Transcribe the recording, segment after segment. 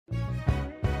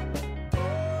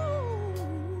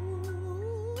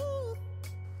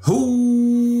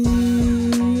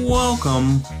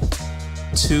welcome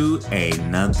to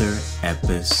another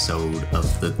episode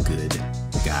of the Good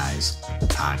Guys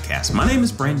Podcast. My name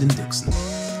is Brandon Dixon.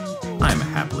 I am a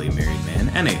happily married man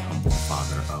and a humble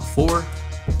father of four.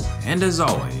 And as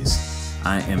always,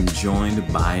 I am joined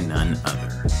by none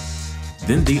other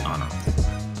than the Honorable,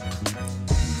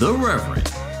 the Reverend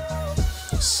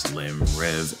Slim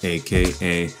Rev,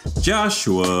 aka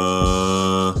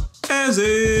Joshua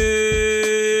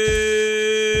Ezek.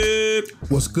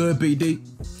 What's good, BD?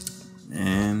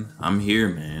 Man, I'm here,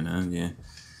 man. Yeah,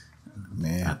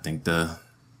 Man, I think the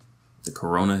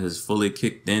corona has fully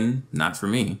kicked in. Not for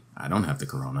me. I don't have the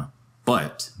corona.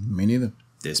 But me neither.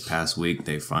 this past week,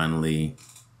 they finally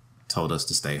told us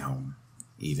to stay home.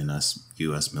 Even us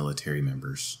U.S. military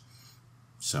members.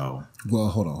 So. Well,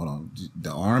 hold on.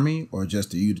 The Army or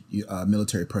just the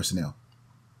military personnel?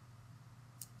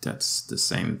 That's the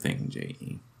same thing,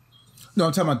 J.E. No,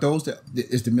 I'm talking about those that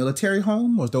is the military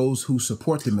home or those who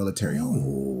support the military home?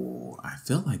 Oh, I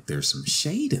feel like there's some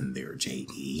shade in there,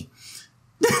 J.E.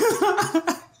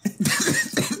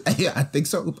 Yeah, I think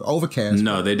so. Overcast.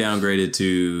 No, they downgraded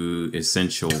to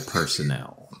essential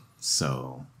personnel.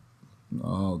 So.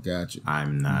 Oh, gotcha.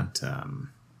 I'm not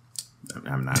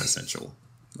essential,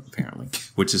 apparently,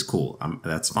 which is cool.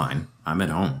 That's fine. I'm at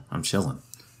home. I'm chilling.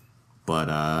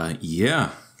 But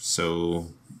yeah. So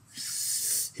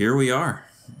here we are.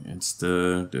 It's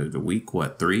the week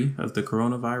 3 of the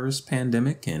coronavirus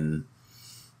pandemic, and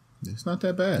it's not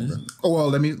that bad, bro. Oh well,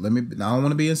 let me. I don't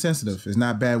want to be insensitive. It's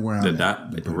not bad where I'm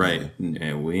at. Right.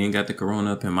 And we ain't got the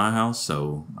corona up in my house,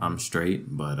 so I'm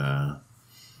straight. But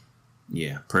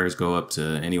yeah, prayers go up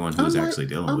to anyone who's actually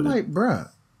dealing with it. I'm like, bruh,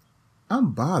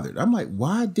 I'm bothered. I'm like,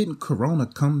 why didn't corona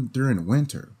come during the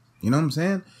winter? You know what I'm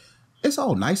saying? It's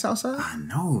all nice outside. I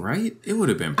know, right? It would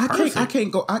have been perfect. I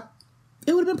can't go.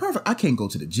 It would have been perfect. I can't go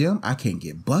to the gym. I can't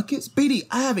get buckets. BD,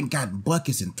 I haven't gotten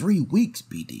buckets in 3 weeks,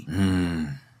 BD.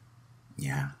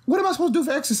 Yeah. What am I supposed to do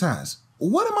for exercise?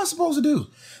 What am I supposed to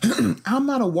do? I'm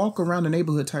not a walk around the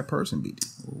neighborhood type person, BD.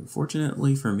 Well,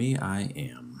 fortunately for me, I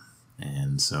am.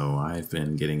 And so I've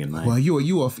been getting in my... Well,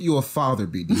 you a father,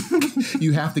 BD.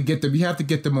 You have to get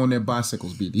them on their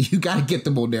bicycles, BD. You got to get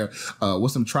them on their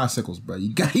with some tricycles, bro.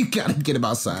 You got to get them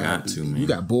outside. Got BD. to, man. You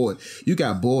got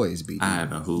boys, BD. I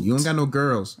haven't hooped. You don't got no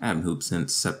girls. I haven't hooped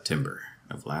since September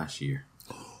of last year.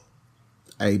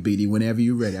 Hey, BD, whenever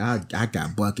you're ready, I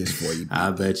got buckets for you, BD. I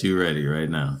bet you're ready right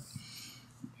now.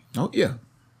 Oh, yeah.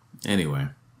 Anyway,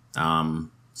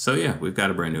 so yeah, we've got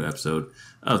a brand new episode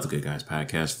of the Good Guys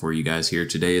Podcast for you guys here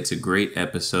today. It's a great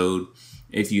episode.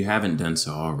 If you haven't done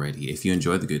so already, if you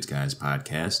enjoy the Good Guys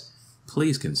Podcast,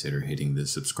 please consider hitting the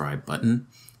subscribe button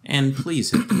and please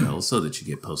hit the bell so that you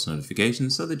get post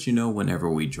notifications so that you know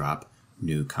whenever we drop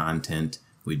new content.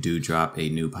 We do drop a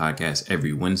new podcast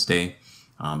every Wednesday,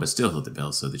 but still hit the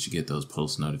bell so that you get those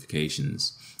post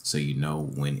notifications so you know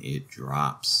when it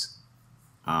drops.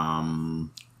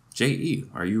 J.E.,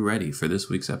 are you ready for this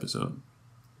week's episode?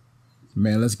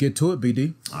 Man, let's get to it,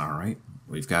 BD. All right.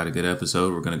 We've got a good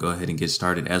episode. We're going to go ahead and get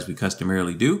started as we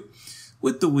customarily do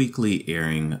with the weekly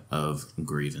airing of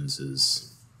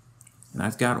grievances. And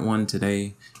I've got one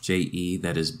today, J.E.,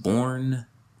 that is born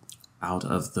out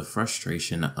of the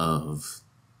frustration of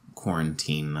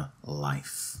quarantine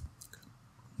life.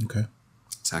 Okay.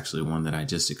 It's actually one that I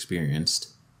just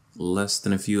experienced less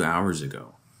than a few hours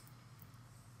ago.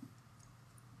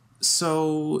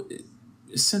 So,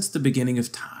 since the beginning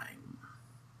of time,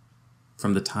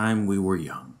 from the time we were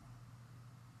young,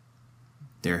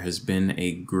 there has been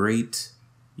a great,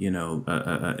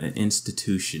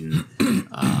 institution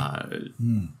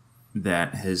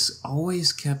that has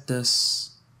always kept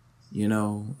us,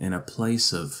 in a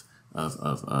place of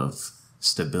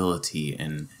stability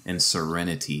and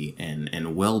serenity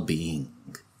and well-being,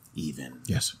 even.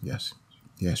 Yes.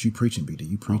 You preaching, BD.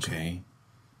 You preaching. Okay.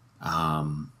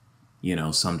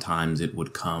 Sometimes it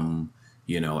would come,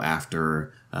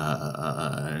 after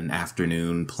an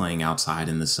afternoon playing outside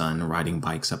in the sun, riding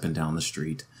bikes up and down the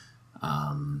street.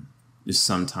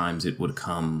 Sometimes it would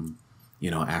come,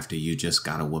 after you just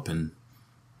got a whooping.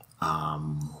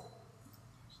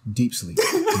 Deep sleep.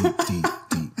 Deep.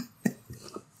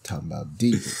 Talking about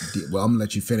deep. Well, I'm gonna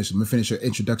let you finish. I'm gonna finish your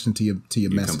introduction to your You're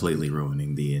message. completely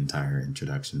ruining the entire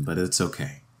introduction, but it's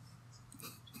okay.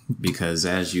 Because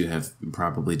as you have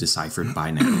probably deciphered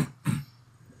by now,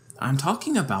 I'm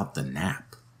talking about the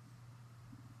nap.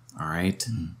 All right?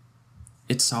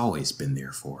 It's always been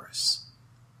there for us.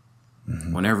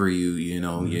 Whenever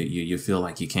you feel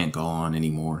like you can't go on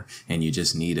anymore and you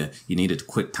just need a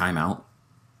quick timeout,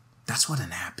 that's what a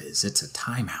nap is. It's a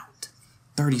timeout.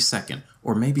 30-second,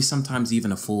 or maybe sometimes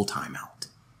even a full timeout.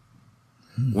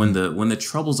 when the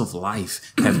troubles of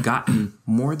life have gotten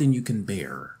more than you can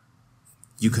bear,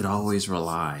 you could always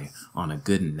rely on a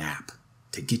good nap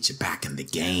to get you back in the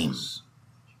game.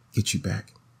 Get you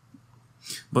back.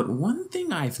 But one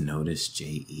thing I've noticed,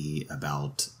 J.E.,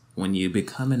 about when you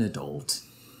become an adult,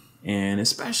 and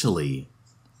especially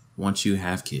once you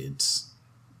have kids,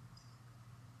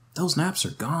 those naps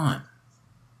are gone.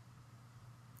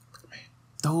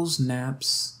 Those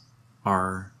naps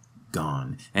are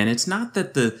gone. And it's not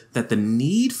that the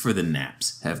need for the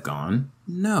naps have gone.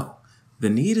 No, the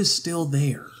need is still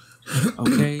there.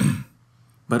 Okay?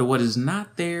 But what is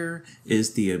not there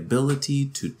is the ability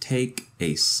to take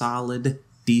a solid,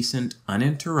 decent,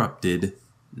 uninterrupted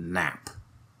nap.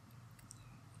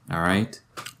 All right?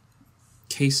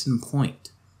 Case in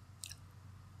point.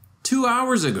 2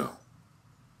 hours ago,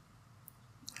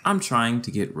 I'm trying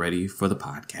to get ready for the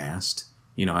podcast.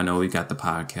 You know, I know we got the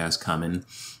podcast coming,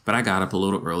 but I got up a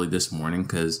little early this morning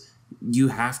because you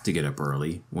have to get up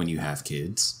early when you have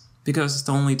kids because it's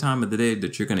the only time of the day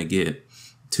that you're going to get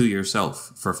to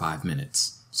yourself for 5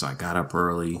 minutes. So I got up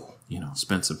early, you know,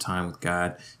 spent some time with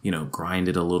God, you know,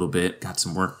 grinded a little bit, got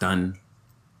some work done.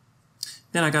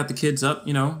 Then I got the kids up,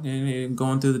 you know,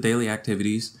 going through the daily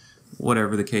activities,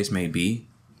 whatever the case may be.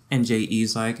 And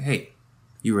J.E.'s like, hey,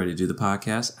 you ready to do the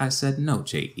podcast? I said, no,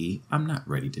 J.E., I'm not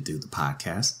ready to do the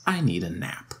podcast. I need a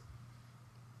nap.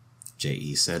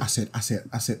 J.E. said, I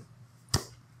said,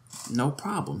 no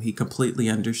problem. He completely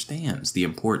understands the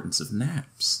importance of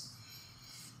naps.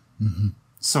 Mm-hmm.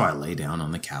 So I lay down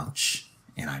on the couch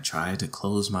and I tried to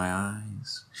close my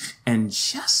eyes. And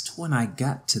just when I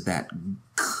got to that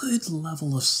good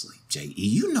level of sleep, J.E.,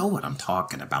 you know what I'm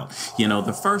talking about. You know,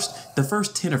 the first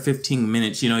 10 or 15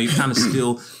 minutes, you know, you're kind of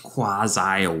still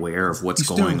quasi-aware of what's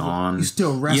going on. You're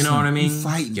still wrestling. You know what I mean?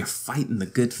 You're fighting the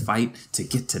good fight to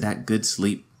get to that good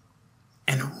sleep.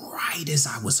 And right as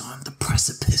I was on the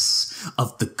precipice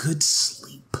of the good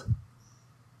sleep,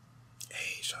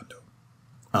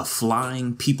 a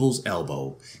flying people's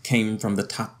elbow came from the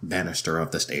top banister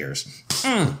of the stairs.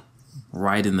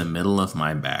 Right in the middle of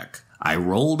my back. I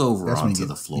rolled over onto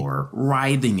the floor,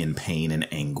 writhing in pain and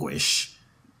anguish.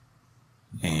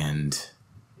 And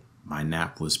my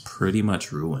nap was pretty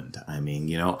much ruined. I mean,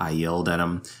 you know, I yelled at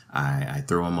him. I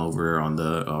threw him over on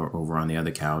the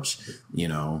other couch. You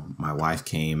know, my wife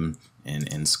came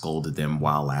and scolded them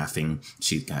while laughing.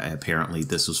 She apparently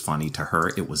this was funny to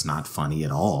her. It was not funny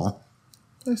at all.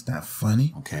 That's not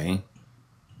funny. Okay.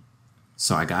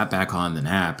 So I got back on the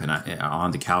nap and on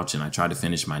the couch and I tried to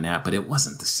finish my nap, but it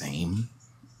wasn't the same.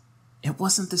 It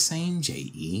wasn't the same,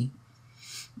 J.E.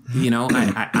 You know,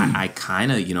 I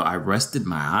kind of, you know, I rested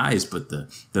my eyes, but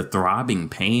the throbbing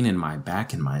pain in my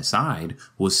back and my side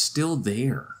was still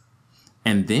there.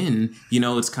 And then, you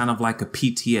know, it's kind of like a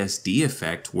PTSD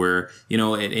effect where, you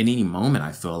know, at any moment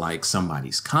I feel like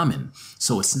somebody's coming.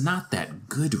 So it's not that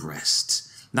good rest.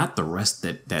 Not the rest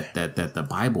that the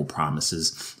Bible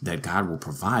promises that God will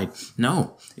provide.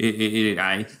 No,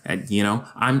 I'm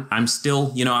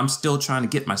still trying to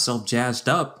get myself jazzed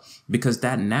up because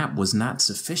that nap was not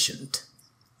sufficient.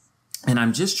 And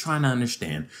I'm just trying to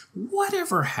understand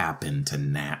whatever happened to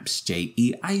naps,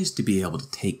 J.E. I used to be able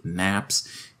to take naps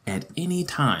at any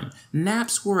time.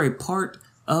 Naps were a part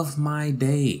of my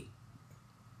day.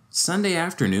 Sunday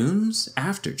afternoons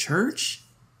after church,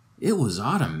 it was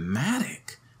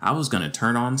automatic. I was going to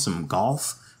turn on some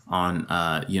golf on,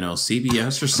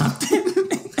 CBS or something.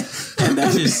 And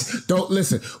that is... Don't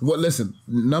listen. Listen,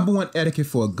 number one etiquette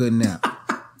for a good nap.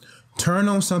 Turn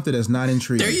on something that's not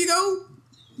intriguing. There you go.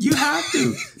 You have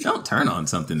to. Don't turn on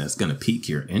something that's going to pique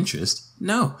your interest.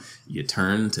 No. You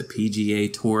turn to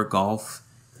PGA Tour golf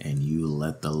and you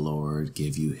let the Lord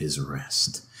give you his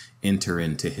rest. Enter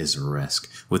into his rest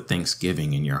with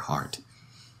thanksgiving in your heart.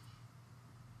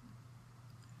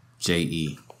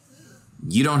 J.E.,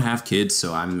 you don't have kids,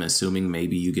 so I'm assuming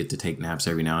maybe you get to take naps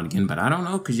every now and again, but I don't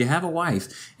know because you have a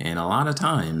wife, and a lot of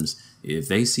times, if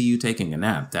they see you taking a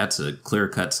nap, that's a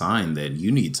clear-cut sign that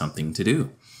you need something to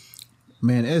do.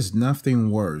 Man, there's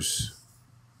nothing worse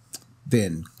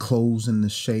than closing the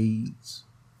shades,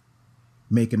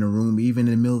 making the room, even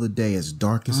in the middle of the day, as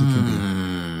dark as it can be.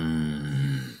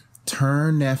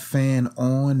 Turn that fan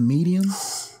on medium.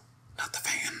 Not the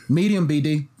fan. Medium,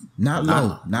 BD. Not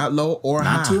low or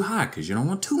high. Not too high because you don't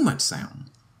want too much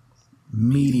sound.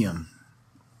 Medium.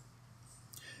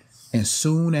 And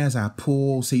soon as I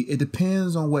pull, see, it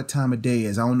depends on what time of day it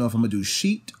is. I don't know if I'm going to do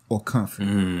sheet or comfort.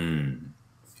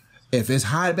 If it's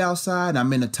hot outside,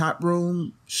 I'm in the top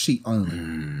room, sheet only.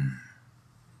 And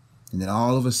then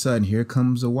all of a sudden, here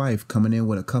comes a wife coming in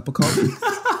with a cup of coffee.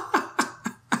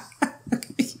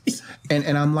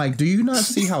 And I'm like, do you not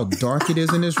see how dark it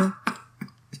is in this room?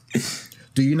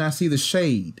 Do you not see the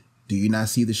shade? Do you not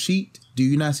see the sheet? Do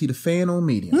you not see the fan on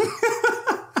medium?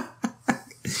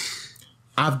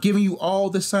 I've given you all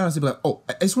the signs to be like, oh,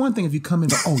 it's one thing if you come in,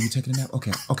 but, oh, you're taking a nap?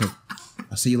 Okay.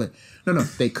 I'll see you later. No.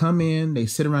 They come in, they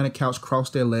sit around the couch,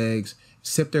 cross their legs,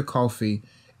 sip their coffee,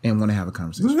 and want to have a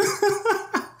conversation.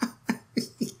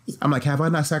 I'm like, have I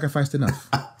not sacrificed enough?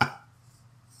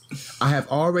 I have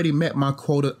already met my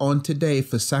quota on today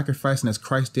for sacrificing as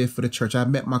Christ did for the church. I've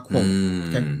met my quota.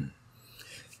 Okay.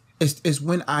 It's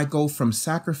when I go from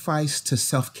sacrifice to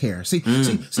self-care. See,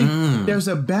 there's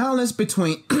a balance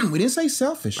between, we didn't say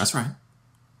selfish. That's right.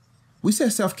 We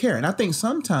said self-care. And I think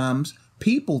sometimes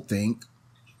people think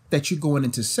that you're going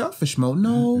into selfish mode.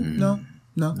 No.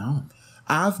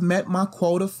 I've met my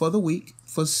quota for the week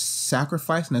for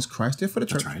sacrificing as Christ did for the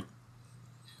church. That's right.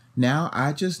 Now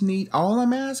I just need, all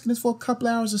I'm asking is for a couple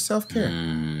hours of self-care.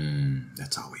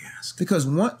 That's all we ask. Because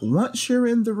once you're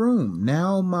in the room,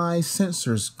 now my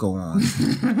sensors go on.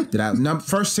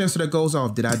 First sensor that goes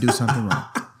off, did I do something wrong?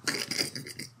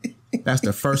 That's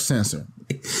the first sensor.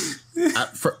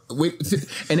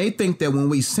 And they think that when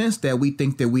we sense that, we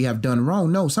think that we have done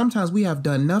wrong. No, sometimes we have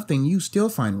done nothing. You still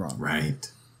find wrong.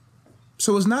 Right.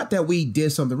 So it's not that we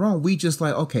did something wrong. We just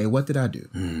like, okay, what did I do?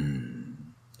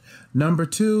 Number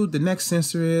 2, the next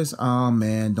sensor is, oh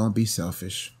man, don't be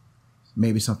selfish.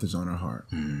 Maybe something's on her heart.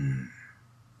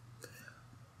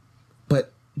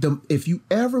 But if you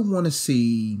ever want to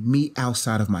see me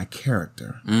outside of my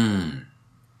character,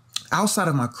 outside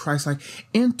of my Christ-like,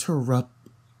 interrupt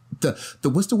the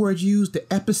what's the word used? The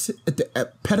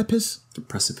precipice?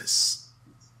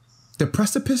 The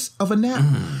precipice of a nap.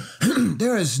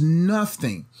 There is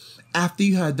nothing after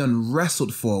you had done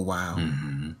wrestled for a while.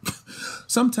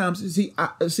 Sometimes,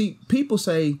 see, people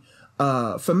say,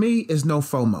 for me, it's no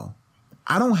FOMO.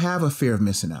 I don't have a fear of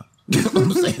missing out. You know what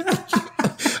I'm saying?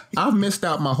 I've missed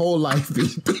out my whole life.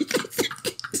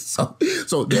 So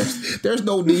there's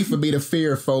no need for me to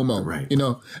fear FOMO. Right. You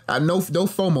know, no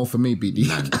FOMO for me, BD.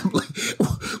 I'm like,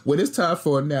 when it's time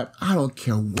for a nap, I don't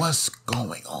care what's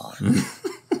going on.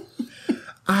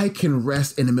 I can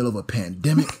rest in the middle of a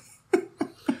pandemic.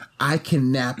 I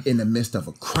can nap in the midst of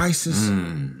a crisis.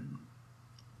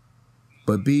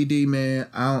 But BD, man,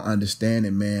 I don't understand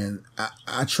it, man.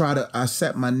 I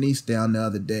sat my niece down the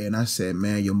other day and I said,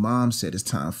 man, your mom said it's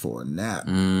time for a nap.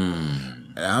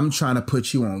 And I'm trying to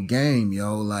put you on game,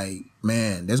 yo. Like,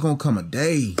 man, there's going to come a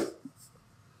day.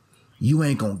 You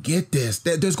ain't going to get this.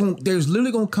 There's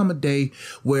literally going to come a day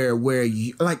where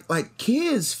you, like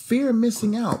kids fear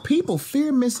missing out. People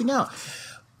fear missing out.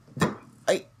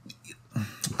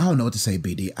 I don't know what to say,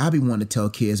 BD. I be wanting to tell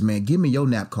kids, man, give me your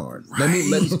nap card. Right.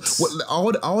 Let me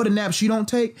all the naps you don't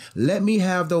take, let me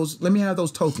have those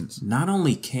tokens. Not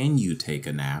only can you take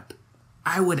a nap,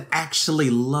 I would actually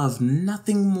love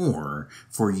nothing more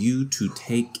for you to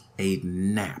take a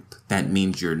nap. That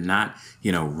means you're not,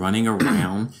 running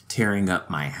around tearing up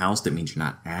my house. That means you're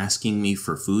not asking me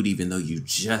for food, even though you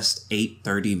just ate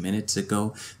 30 minutes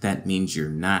ago. That means you're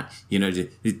not,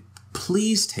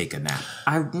 please take a nap.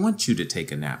 I want you to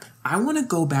take a nap. I want to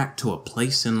go back to a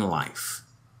place in life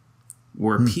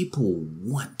where people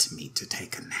want me to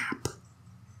take a nap.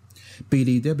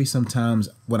 BD, there'll be some times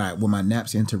when my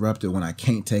nap's interrupted, when I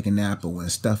can't take a nap, or when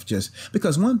stuff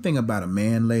because one thing about a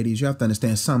man, ladies, you have to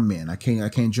understand, some men, I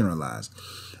can't generalize.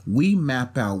 We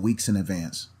map out weeks in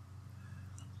advance.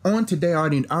 On today, I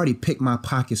already picked my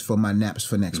pockets for my naps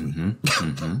for next week.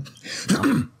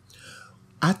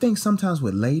 I think sometimes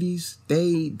with ladies,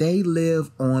 they live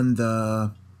on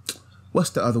what's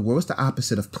the other word? What's the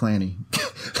opposite of planning?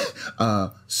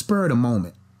 Spur of the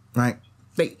moment, right?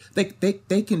 They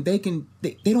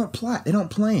don't plot, they don't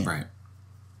plan. Right.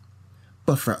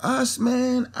 But for us,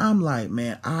 man, I'm like,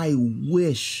 man, I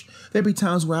wish there'd be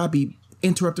times where I'd be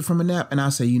interrupted from a nap and I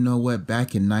say, you know what?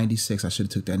 Back in 96, I should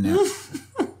have took that nap.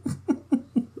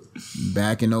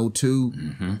 Back in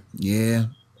 02, yeah,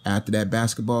 after that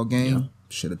basketball game,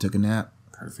 should have took a nap.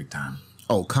 Perfect time.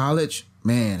 Oh, college,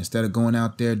 man, instead of going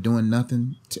out there doing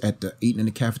nothing eating in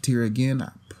the cafeteria again,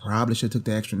 I probably should have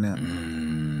took the extra nap.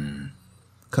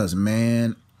 Because,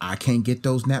 man, I can't get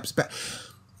those naps back.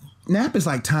 Nap is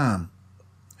like time.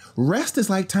 Rest is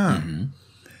like time.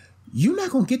 You're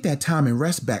not going to get that time and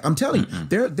rest back. I'm telling you,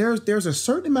 there's a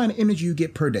certain amount of energy you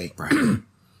get per day. Right.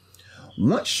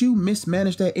 Once you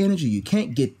mismanage that energy, you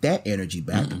can't get that energy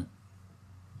back.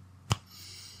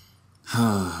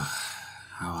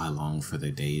 how I long for the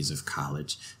days of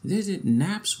college.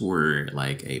 Naps were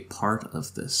like a part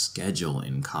of the schedule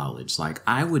in college. Like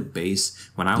I would base,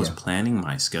 when I was planning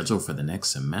my schedule for the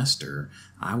next semester,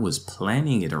 I was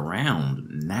planning it around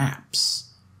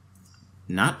naps.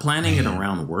 Not planning it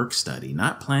around work study,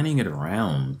 not planning it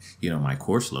around, my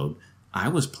course load. I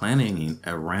was planning it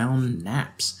around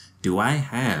naps. Do I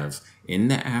have in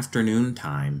the afternoon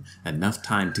time enough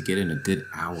time to get in a good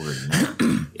hour nap?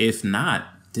 If not,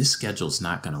 this schedule's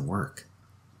not going to work.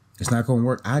 It's not going to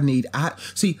work. When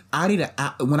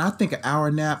I think an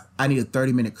hour nap, I need a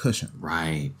 30-minute cushion.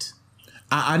 Right.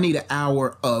 I need an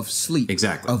hour of sleep.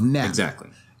 Exactly. Of nap. Exactly.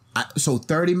 So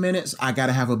 30 minutes, I got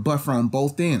to have a buffer on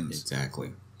both ends.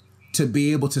 Exactly. To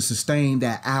be able to sustain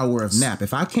that hour of nap.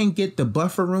 If I can't get the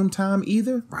buffer room time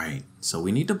either. Right. So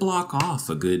we need to block off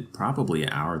a good, probably an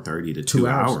hour 30 to 2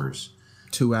 hours.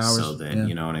 2 hours. So that,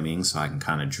 you know what I mean? So I can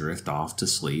kind of drift off to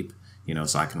sleep,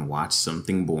 so I can watch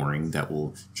something boring that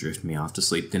will drift me off to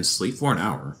sleep, then sleep for an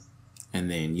hour. And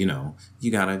then, you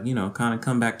gotta, kind of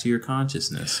come back to your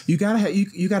consciousness. You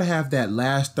gotta have that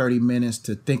last 30 minutes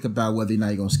to think about whether or not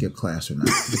you're gonna skip class or not,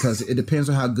 because it depends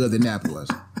on how good the nap was.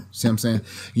 See what I'm saying?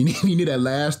 You need that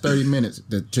last 30 minutes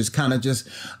to just kind of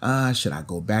should I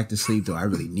go back to sleep? Do I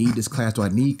really need this class? Do I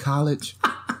need college?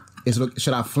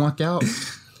 Should I flunk out?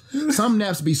 Some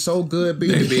naps be so good,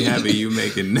 They be having you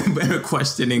making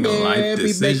questioning of life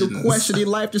decisions. Be making questioning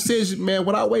life decisions, man.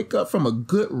 When I wake up from a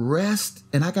good rest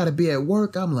and I got to be at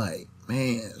work, I'm like,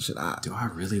 man, do I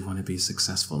really want to be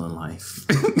successful in life?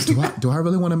 do I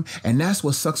really want to? And that's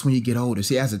what sucks when you get older.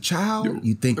 See, as a child,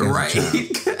 you think as a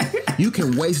child. You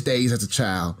can waste days as a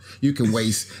child. You can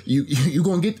waste. You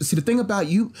gonna get. See, the thing about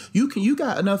you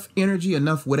got enough energy,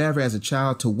 enough whatever as a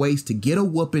child to waste, to get a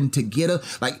whooping, to get a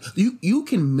you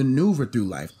can maneuver through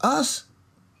life. Us,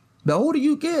 the older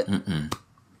you get,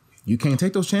 you can't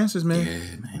take those chances, man.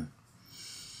 Yeah, man.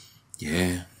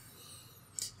 Yeah.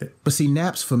 But see,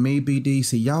 naps for me, BD.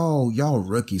 See, y'all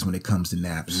rookies when it comes to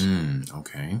naps.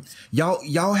 Okay.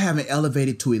 Y'all haven't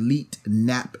elevated to elite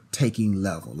nap taking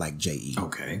level like JE.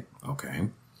 Okay.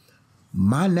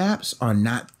 My naps are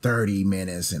not 30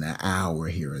 minutes and an hour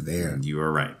here or there. You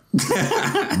are right.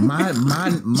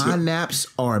 my naps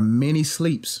are mini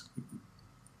sleeps.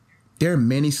 They're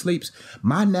mini sleeps.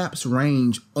 My naps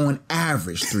range on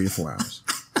average 3 to 4 hours.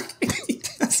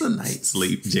 That's a night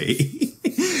sleep, Jay.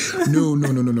 No.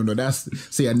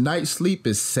 See, a night sleep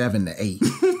is 7 to 8.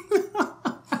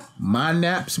 My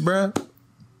naps, bruh,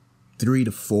 3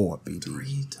 to 4,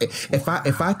 BD.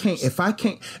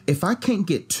 If I can't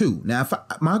get 2. Now,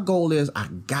 my goal is I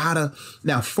gotta.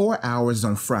 Now, 4 hours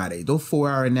on Friday. Those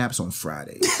 4-hour naps on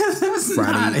Friday.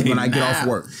 Friday when I get off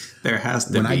work. There has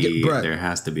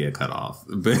to be a cutoff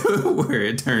where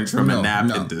it turns from a nap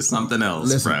into something else.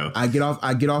 Listen, bro. I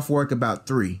get off work about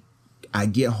 3. I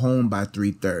get home by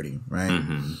 3:30, right?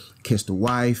 Kiss the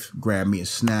wife, grab me a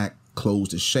snack, close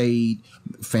the shade,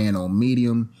 fan on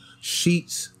medium,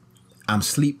 sheets. I'm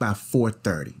asleep by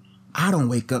 4:30. I don't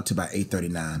wake up till about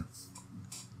 8:39.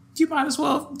 You might as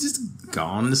well just go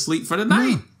on to sleep for the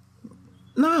night.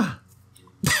 Nah.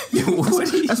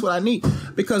 That's what I need.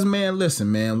 Because, man,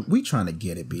 listen, man, we trying to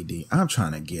get it, BD. I'm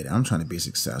trying to get it. I'm trying to be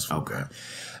successful. Okay. Bro.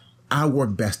 I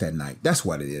work best at night. That's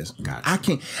what it is.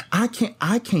 Gotcha.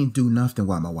 I can't do nothing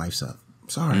while my wife's up.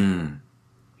 Sorry.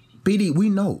 BD, we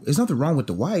know. There's nothing wrong with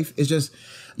the wife. It's just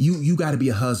you got to be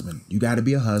a husband. You got to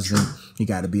be a husband. You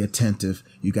got to be attentive.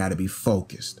 You got to be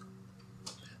focused.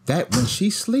 That when she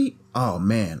sleep, oh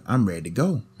man, I'm ready to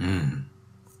go.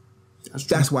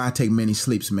 That's why I take many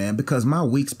sleeps, man, because my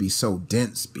weeks be so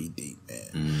dense, BD,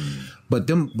 man. But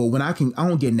when I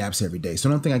don't get naps every day, so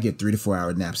I don't think I get 3 to 4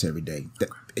 hour naps every day.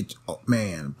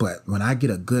 Man, but when I get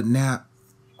a good nap,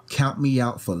 count me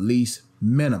out for at least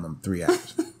minimum 3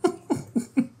 hours.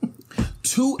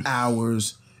 2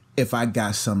 hours if I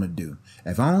got something to do.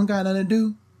 If I don't got nothing to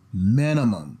do,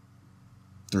 minimum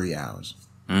 3 hours.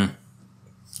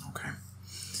 Okay.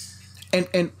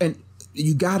 And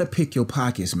you got to pick your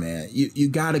pockets, man. You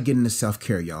got to get into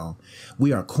self-care, y'all.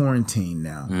 We are quarantined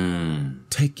now.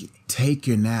 Take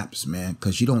your naps, man,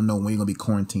 because you don't know when you're going to be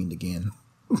quarantined again.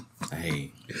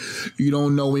 Hey. You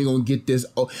don't know when you're going to get this.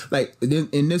 Like,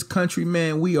 in this country,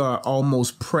 man, we are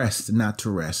almost pressed not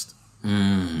to rest.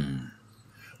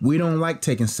 We don't like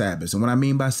taking Sabbaths. And what I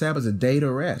mean by Sabbath is a day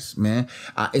to rest, man.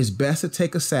 It's best to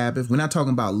take a Sabbath. We're not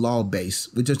talking about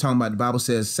law-based. We're just talking about the Bible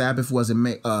says Sabbath wasn't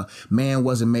made, man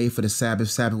wasn't made for the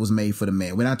Sabbath. Sabbath was made for the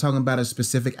man. We're not talking about a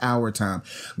specific hour time.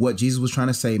 What Jesus was trying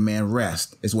to say, man,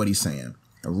 rest is what he's saying.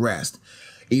 Rest.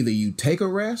 Either you take a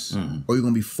rest or you're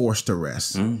going to be forced to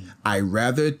rest. I'd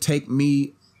rather take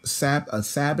me a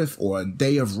Sabbath or a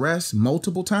day of rest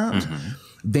multiple times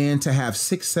than to have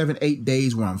 6, 7, 8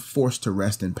 days where I'm forced to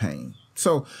rest in pain.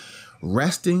 So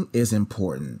resting is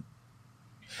important.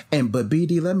 But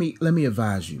BD, let me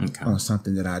advise you on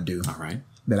something that I do. All right.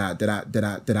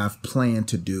 That I've planned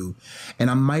to do, and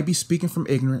I might be speaking from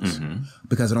ignorance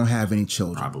because I don't have any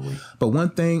children. Probably. But one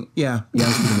thing, I'm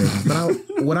speaking from ignorance.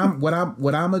 But what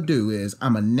I'm gonna do is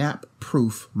I'm a nap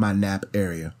proof my nap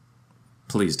area.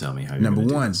 Please tell me how you're Number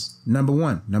gonna one, do this. I'm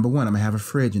gonna have a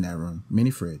fridge in that room,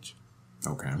 mini fridge.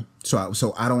 Okay.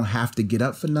 So I don't have to get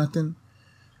up for nothing.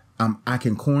 I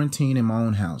can quarantine in my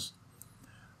own house.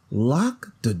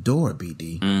 Lock the door,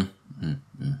 BD.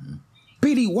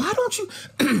 BD, why don't you?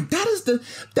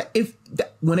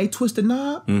 When they twist the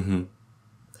knob,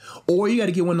 or you got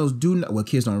to get one of those well,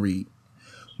 kids don't read.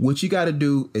 What you got to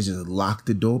do is just lock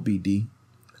the door, BD.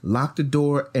 Lock the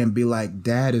door and be like,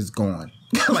 Dad is gone.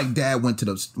 Like Dad went to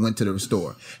the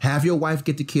store. Have your wife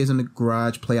get the kids in the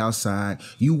garage, play outside.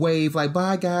 You wave like,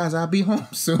 bye guys, I'll be home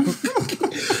soon.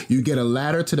 You get a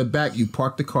ladder to the back. You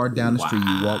park the car down the street.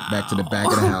 You walk back to the back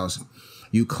of the house.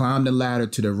 You climb the ladder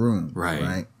to the room.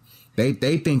 Right.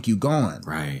 They think you gone.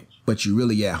 Right. But you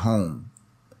really at home.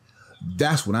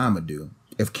 That's what I'm gonna do.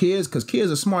 Because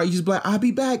kids are smart, you just be like, I'll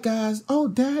be back, guys. Oh,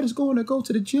 Dad is going to go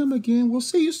to the gym again. We'll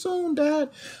see you soon,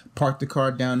 Dad. Park the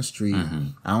car down the street.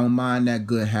 I don't mind that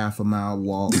good half a mile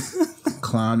walk.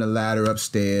 Climb the ladder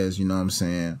upstairs, you know what I'm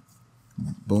saying?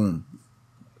 Boom.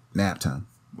 Nap time.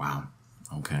 Wow.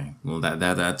 Okay. Well,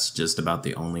 that's just about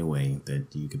the only way that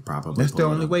you could probably. That's the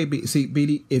only way. See,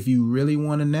 BD, if you really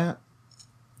want to nap,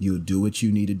 you'll do what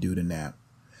you need to do to nap.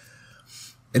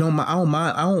 I don't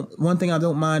mind. One thing I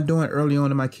don't mind doing early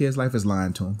on in my kid's life is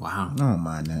lying to them. Wow. I don't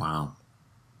mind that. Wow.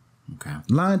 Okay.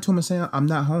 Lying to them and saying I'm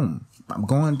not home. I'm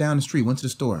going down the street. Went to the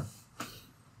store.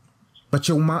 But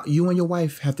you and your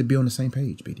wife have to be on the same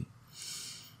page, BD.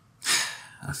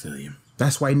 I feel you.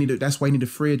 That's why you need a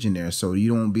fridge in there so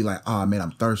you don't be like, oh man,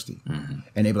 I'm thirsty, and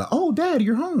they be like, oh, Dad,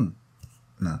 you're home.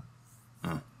 No.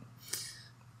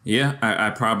 Yeah,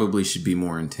 I probably should be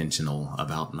more intentional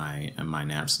about my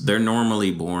naps. They're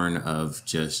normally born of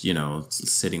just,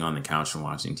 sitting on the couch and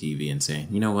watching TV and saying,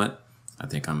 you know what, I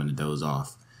think I'm going to doze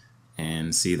off.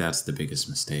 And see, that's the biggest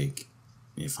mistake.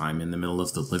 If I'm in the middle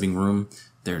of the living room,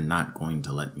 they're not going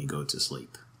to let me go to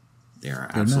sleep.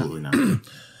 They're absolutely not.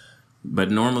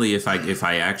 But normally if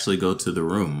I actually go to the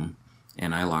room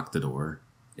and I lock the door,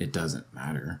 it doesn't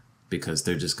matter because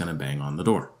they're just going to bang on the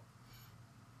door.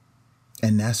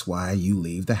 And that's why you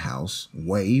leave the house,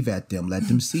 wave at them, let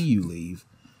them see you leave,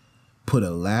 put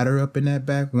a ladder up in that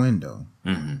back window,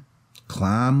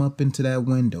 climb up into that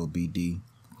window, BD,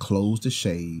 close the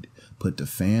shade, put the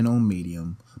fan on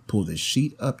medium, pull the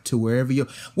sheet up to where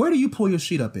do you pull your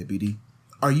sheet up at, BD?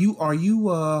 Are you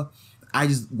I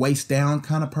just waist down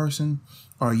kind of person?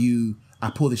 I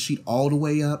pull the sheet all the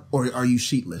way up, or are you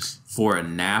sheetless? For a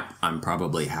nap, I'm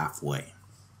probably halfway.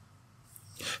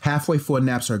 Halfway for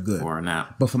naps are good. For a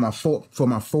nap. But for my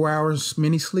 4 hours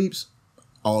mini sleeps,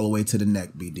 all the way to the neck,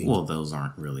 BD. Well, those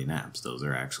aren't really naps. Those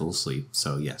are actual sleep.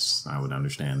 So yes, I would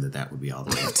understand that would be all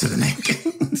the way up to the neck.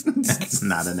 That's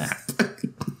not a nap.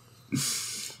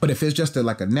 But if it's just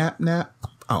like a nap,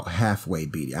 halfway,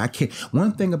 BD. I can't.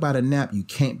 One thing about a nap, you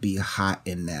can't be hot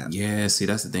in nap. Yeah, see,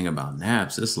 that's the thing about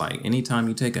naps. It's like anytime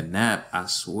you take a nap, I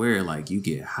swear, like you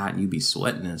get hot and you be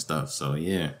sweating and stuff. So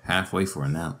yeah, halfway for a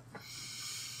nap.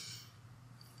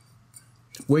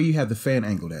 Where you have the fan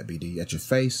angled at, BD? At your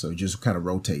face, or just kind of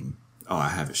rotating? Oh, I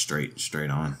have it straight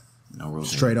on. No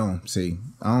rotating. Straight on. See,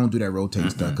 I don't do that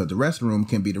rotating stuff because the restroom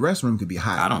can be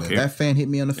hot. I don't care. If that fan hit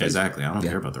me on the face. Exactly. I don't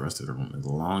care about the rest of the room. As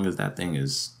long as that thing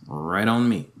is right on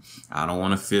me. I don't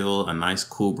want to feel a nice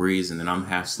cool breeze and then I'm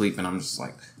half asleep and I'm just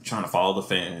like trying to follow the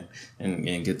fan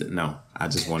and get the. No, I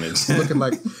just wanted to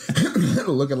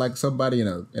looking like somebody in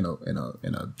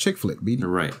a chick flick, BD.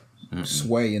 Right.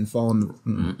 Sway and fall.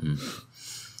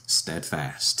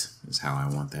 Steadfast is how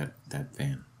I want that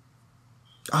fan.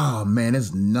 Oh man,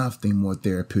 there's nothing more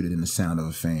therapeutic than the sound of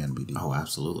a fan, BD. Oh,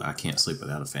 absolutely. I can't sleep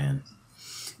without a fan.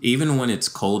 Even when it's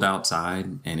cold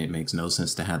outside and it makes no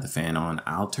sense to have the fan on,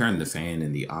 I'll turn the fan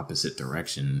in the opposite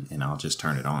direction and I'll just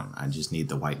turn it on. I just need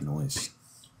the white noise.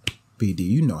 BD,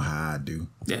 you know how I do.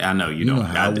 Yeah, I know you know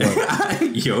how I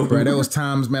work. Yo, bro, there was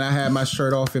times, man, I had my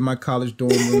shirt off in my college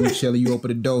dorm room. Shelly, you open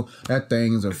the door, that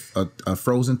thing's a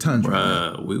frozen tundra.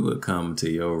 Bruh, we would come to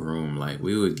your room, like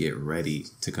we would get ready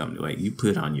to come. Like you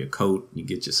put on your coat, you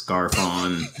get your scarf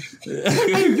on.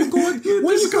 You going?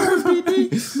 Where you going,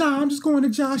 BD? Nah, I'm just going to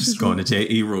Josh's. Just going to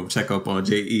JE room, check up on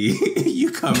JE.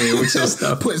 You come in with your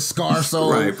stuff. Put scarves on.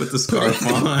 Right, put the scarf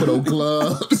on. Put on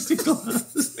gloves.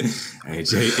 Hey,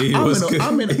 J.E. what's good?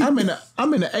 I'm in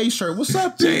the A shirt. What's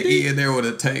up, J.E. in there with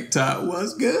a tank top.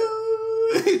 What's good?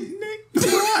 Nick,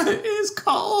 it's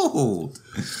cold.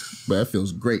 But it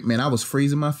feels great, man. I was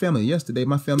freezing my family yesterday.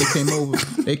 My family came over.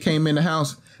 They came in the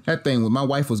house. That thing with my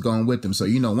wife was going with them. So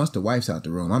once the wife's out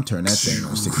the room, I'm turning that thing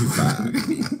on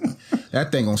 65.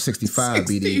 That thing on 65,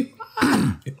 BD.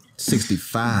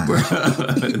 65.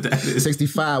 Bruh,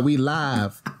 65. We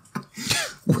live.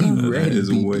 We ready. That is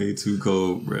way too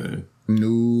cold, bro.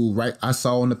 No, right. I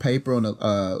saw on the paper on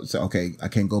the so okay, I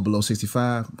can't go below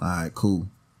 65. All right, cool.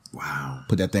 Wow.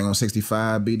 Put that thing on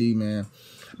 65, BD, man.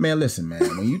 Man, listen, man.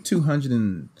 When you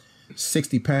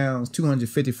 260 pounds,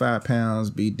 255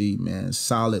 pounds, BD, man,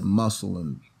 solid muscle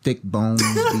and thick bones,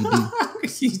 BD.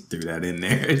 You threw that in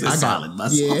there. It's a solid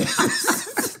muscle. Yeah.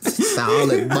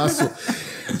 Solid muscle.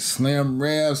 Slim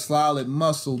rev, solid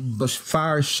muscle. The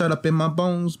fire shut up in my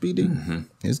bones, BD. Mm-hmm.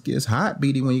 It's hot,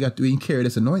 BD, when you carry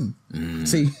this anointing. Mm.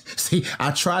 See,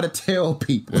 I try to tell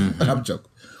people, I'm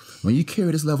joking. When you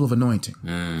carry this level of anointing.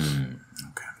 Okay.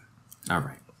 All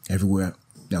right. Everywhere.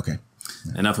 Okay.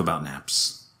 Enough about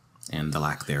naps and the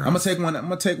lack thereof. I'm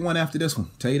gonna take one after this one.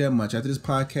 Tell you that much. After this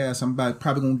podcast, I'm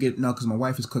probably gonna get because my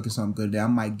wife is cooking something good today. I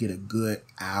might get a good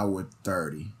hour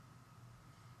 30.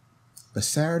 But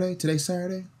today's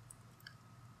Saturday.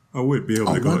 I wouldn't be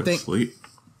able to go to sleep.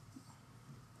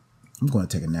 I'm going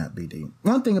to take a nap, BD.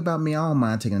 One thing about me, I don't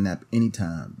mind taking a nap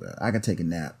anytime, but I can take a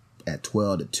nap at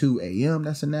 12 to 2 a.m.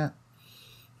 That's a nap.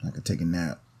 I can take a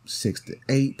nap 6 to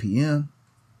 8 p.m.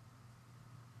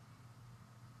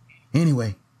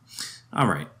 Anyway. All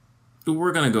right.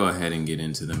 We're going to go ahead and get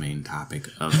into the main topic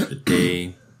of the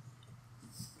day.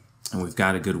 And we've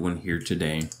got a good one here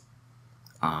today.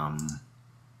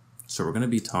 So we're going to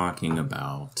be talking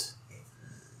about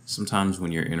sometimes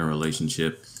when you're in a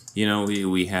relationship,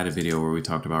 we had a video where we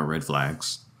talked about red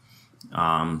flags.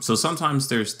 So sometimes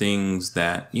there's things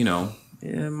that,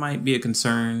 it might be a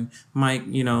concern, might,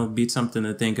 be something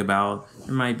to think about.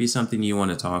 It might be something you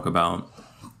want to talk about.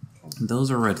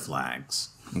 Those are red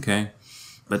flags. Okay.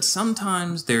 But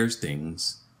sometimes there's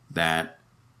things that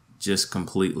just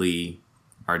completely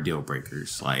are deal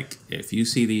breakers. Like if you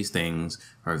see these things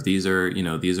or if these are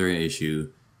an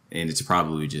issue, and it's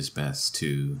probably just best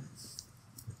to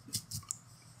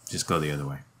just go the other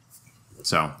way.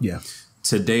 So yeah,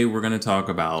 today we're going to talk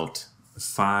about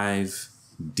 5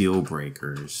 deal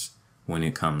breakers when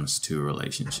it comes to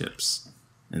relationships.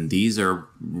 And these are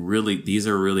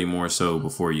really more so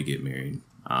before you get married.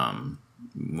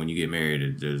 When you get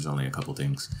married, there's only a couple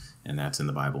things, and that's in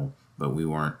the Bible. But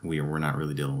we're not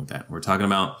really dealing with that. We're talking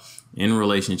about in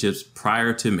relationships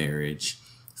prior to marriage,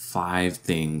 5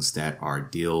 things that are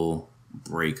deal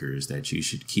breakers that you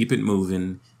should keep it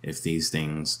moving if these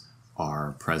things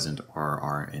are present or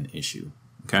are an issue.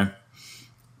 Okay.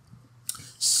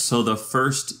 So the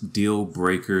first deal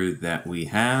breaker that we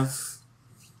have,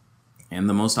 and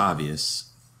the most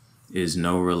obvious, is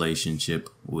no relationship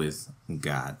with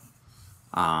God.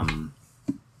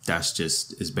 That's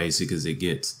just as basic as it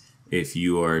gets. If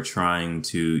you are trying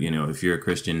to, if you're a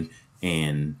Christian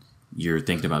and you're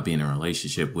thinking about being in a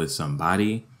relationship with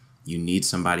somebody, you need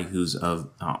somebody who's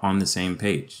on the same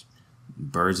page.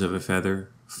 Birds of a feather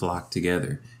flock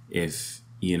together. If,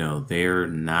 they're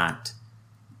not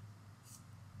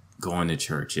going to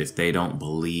church, if they don't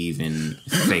believe in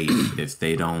faith, if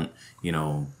they don't,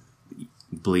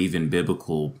 believe in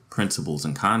biblical principles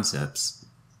and concepts,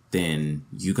 then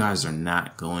you guys are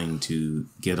not going to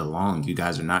get along. You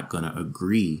guys are not going to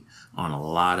agree on a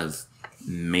lot of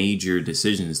major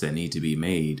decisions that need to be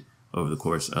made over the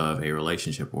course of a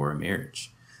relationship or a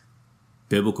marriage.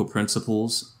 Biblical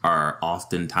principles are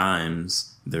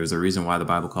oftentimes, there's a reason why the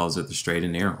Bible calls it the straight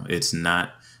and narrow. It's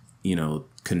not,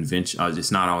 conventional.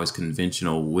 It's not always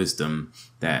conventional wisdom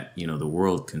that, the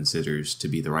world considers to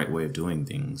be the right way of doing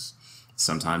things.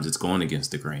 Sometimes it's going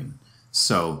against the grain.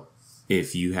 So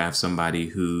if you have somebody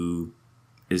who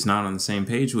is not on the same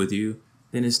page with you,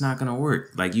 then it's not going to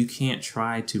work. Like, you can't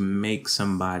try to make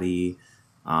somebody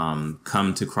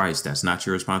come to Christ. That's not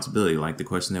your responsibility. Like the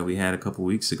question that we had a couple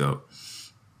weeks ago.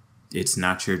 It's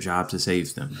not your job to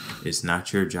save them. It's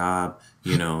not your job,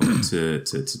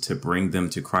 to bring them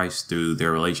to Christ through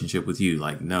their relationship with you.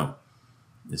 Like, no,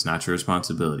 it's not your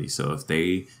responsibility. So if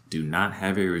they do not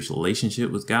have a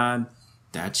relationship with God,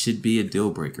 that should be a deal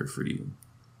breaker for you.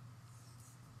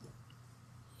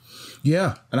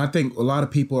 Yeah. And I think a lot of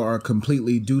people are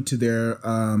completely, due to their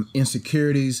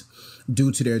insecurities,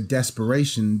 due to their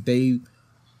desperation, they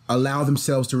allow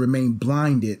themselves to remain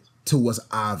blinded to what's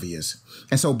obvious.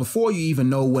 And so before you even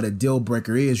know what a deal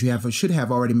breaker is, should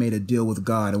have already made a deal with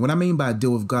God. And what I mean by a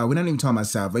deal with God, we're not even talking about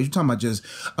salvation. We're talking about just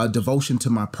a devotion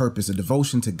to my purpose, a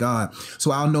devotion to God.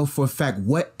 So I'll know for a fact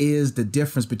what is the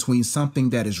difference between something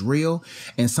that is real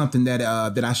and something that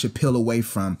I should peel away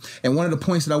from. And one of the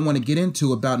points that I want to get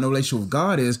into about no relationship with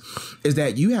God is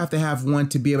that you have to have one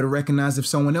to be able to recognize if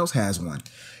someone else has one.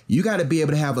 You got to be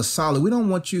able to have a solid. We don't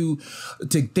want you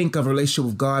to think of a relationship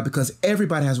with God, because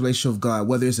everybody has a relationship with God,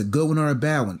 whether it's a good one or a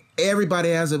bad one. Everybody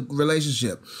has a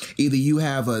relationship. Either you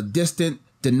have a distant,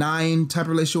 denying type of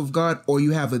relationship with God, or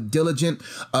you have a diligent,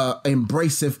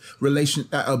 embraced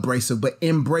relationship,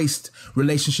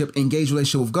 engaged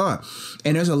relationship with God.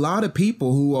 And there's a lot of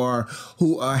people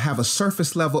who have a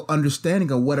surface level understanding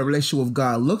of what a relationship with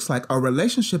God looks like. A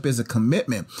relationship is a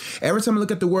commitment. Every time I look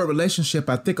at the word relationship,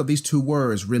 I think of these two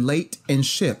words: relate and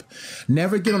ship.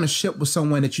 Never get on a ship with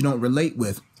someone that you don't relate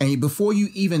with. And before you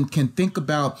even can think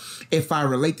about if I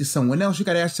relate to someone else, you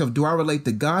got to ask yourself, do I relate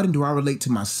to God and do I relate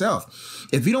to myself?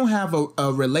 If you don't have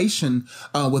a relation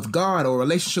with God or a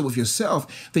relationship with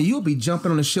yourself, then you'll be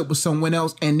jumping on a ship with someone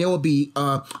else, and there will be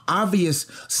obvious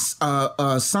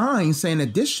signs saying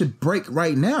that this should break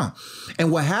right now.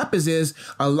 And what happens is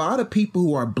a lot of people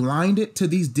who are blinded to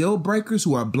these deal breakers,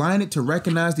 who are blinded to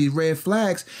recognize these red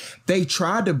flags, they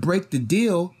try to break the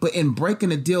deal, but in breaking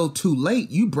the deal too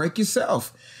late, you break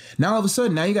yourself. Now all of a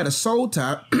sudden, now you got a soul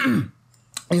tie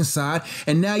inside,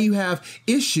 and now you have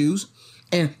issues.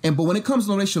 But when it comes to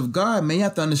the relationship with God, man, you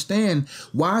have to understand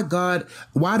why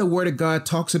the word of God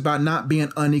talks about not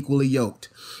being unequally yoked.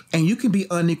 And you can be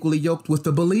unequally yoked with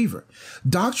the believer.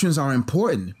 Doctrines are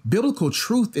important. Biblical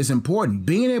truth is important.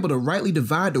 Being able to rightly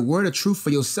divide the word of truth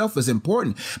for yourself is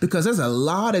important, because there's a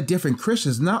lot of different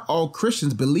Christians. Not all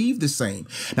Christians believe the same.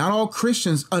 Not all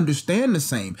Christians understand the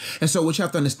same. And so what you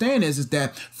have to understand is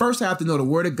that first I have to know the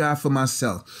word of God for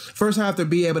myself. First I have to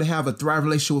be able to have a thriving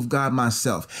relationship with God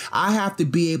myself. I have to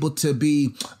be able to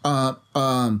be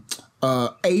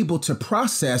able to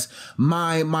process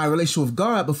my relationship with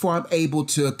God before I'm able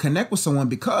to connect with someone.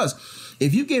 Because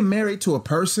if you get married to a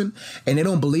person and they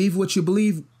don't believe what you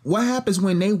believe, what happens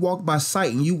when they walk by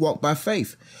sight and you walk by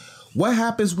faith? What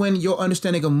happens when your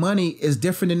understanding of money is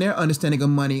different than their understanding of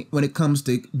money when it comes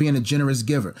to being a generous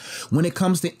giver? When it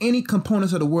comes to any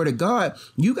components of the word of God,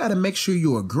 you got to make sure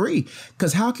you agree,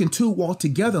 because how can two walk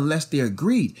together unless they're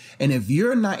agreed? And if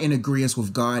you're not in agreement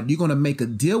with God, you're going to make a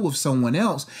deal with someone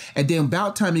else. And then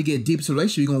about time you get deep into the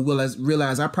relationship, you're going to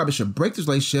realize I probably should break this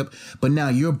relationship, but now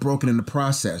you're broken in the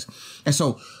process. And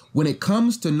so when it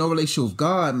comes to no relationship with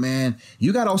God, man,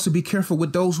 you got to also be careful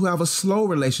with those who have a slow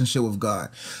relationship with God.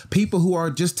 People who are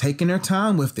just taking their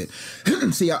time with it.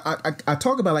 See, I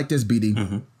talk about it like this, BD.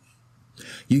 Mm-hmm.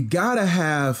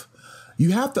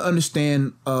 You have to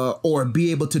understand or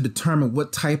be able to determine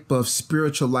what type of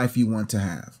spiritual life you want to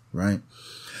have, right?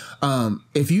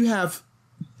 If you have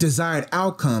desired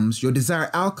outcomes, your desired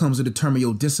outcomes will determine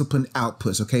your disciplined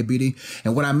outputs. Okay, BD?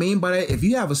 And what I mean by that, if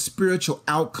you have a spiritual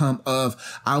outcome of,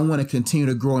 I want to continue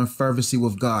to grow in fervency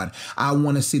with God. I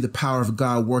want to see the power of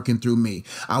God working through me.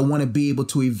 I want to be able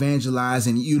to evangelize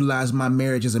and utilize my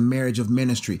marriage as a marriage of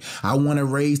ministry. I want to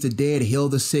raise the dead, heal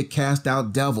the sick, cast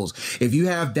out devils. If you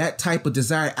have that type of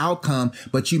desired outcome,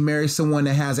 but you marry someone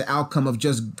that has an outcome of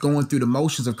just going through the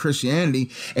motions of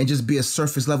Christianity and just be a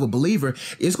surface level believer,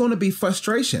 it's going to be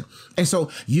frustration. And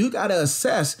so you got to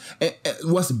assess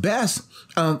what's best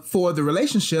for the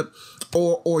relationship,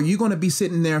 or you're going to be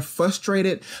sitting there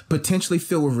frustrated, potentially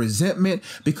filled with resentment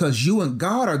because you and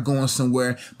God are going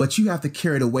somewhere, but you have to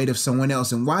carry the weight of someone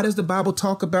else. And why does the Bible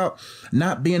talk about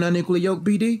not being unequally yoked,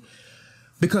 BD?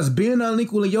 Because being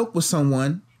unequally yoked with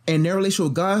someone and their relationship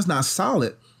with God is not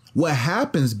solid, what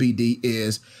happens, BD,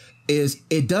 is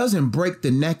it doesn't break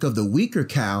the neck of the weaker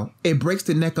cow. It breaks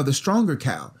the neck of the stronger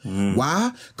cow.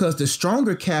 Why? Because the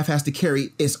stronger calf has to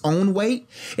carry its own weight.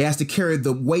 It has to carry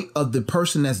the weight of the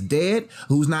person that's dead,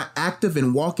 who's not active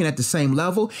and walking at the same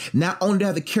level. Not only do they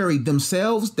have to carry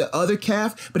themselves, the other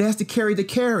calf, but it has to carry the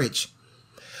carriage.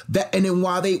 And then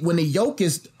when the yoke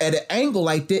is at an angle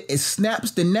like that, it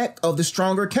snaps the neck of the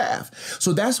stronger calf.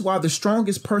 So that's why the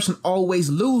strongest person always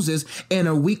loses in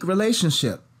a weak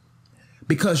relationship.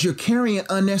 Because you're carrying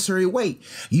unnecessary weight.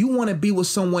 You want to be with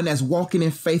someone that's walking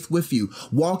in faith with you,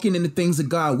 walking in the things of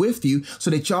God with you, so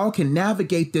that y'all can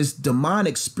navigate this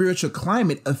demonic spiritual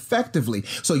climate effectively.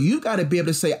 So you got to be able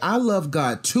to say, I love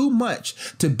God too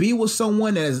much to be with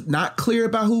someone that is not clear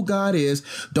about who God is,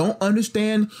 don't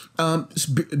understand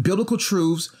biblical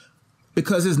truths,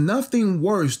 because there's nothing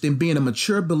worse than being a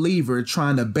mature believer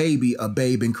trying to baby a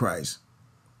babe in Christ.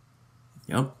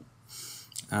 Yep,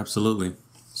 absolutely.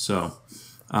 So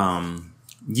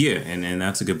Yeah, and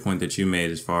that's a good point that you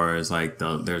made as far as like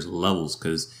there's levels,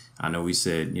 because I know we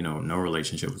said, no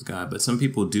relationship with God, but some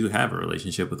people do have a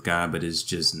relationship with God, but it's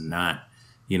just not,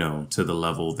 to the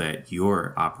level that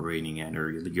you're operating at or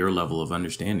your level of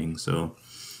understanding. So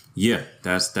yeah,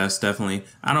 that's definitely,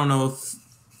 I don't know.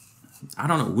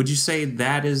 Would you say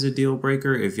that is a deal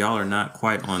breaker if y'all are not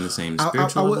quite on the same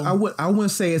spiritual level? I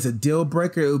wouldn't say it's a deal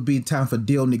breaker. It would be time for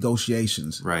deal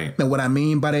negotiations. Right. And what I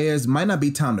mean by that is, it might not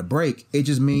be time to break. It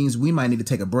just means we might need to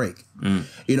take a break.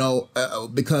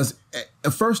 Because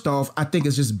first off, I think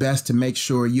it's just best to make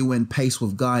sure you in pace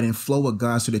with God and flow with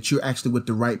God so that you're actually with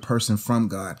the right person from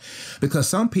God. Because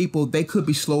some people, they could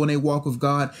be slow in their walk with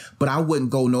God, but I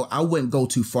wouldn't go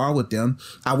too far with them.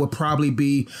 I would probably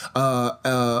be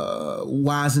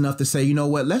wise enough to say, you know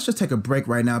what, let's just take a break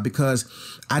right now, because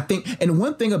I think, and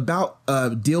one thing about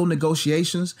deal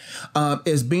negotiations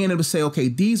is being able to say, okay,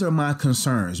 these are my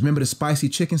concerns. Remember the spicy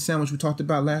chicken sandwich we talked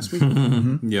about last week?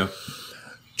 Mm-hmm. Yeah.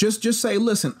 Just say,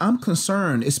 listen, I'm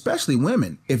concerned, especially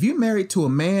women. If you're married to a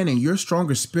man and you're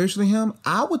stronger spiritually than him,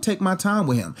 I would take my time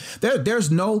with him. There's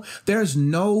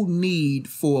no need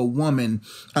for a woman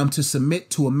to submit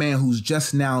to a man who's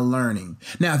just now learning.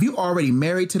 Now, if you already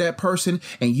married to that person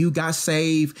and you got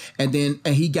saved and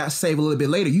he got saved a little bit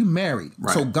later, you married.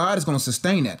 Right. So God is going to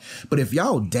sustain that. But if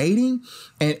y'all dating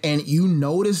and you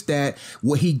notice that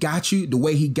what he got you, the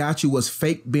way he got you was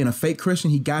fake, being a fake Christian,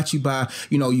 he got you by,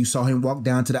 you saw him walk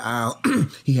down to the aisle.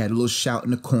 He had a little shout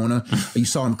in the corner. You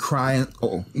saw him crying.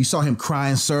 You saw him cry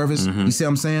in service. Mm-hmm. You see what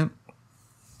I'm saying?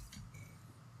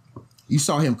 You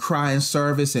saw him cry in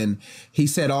service and he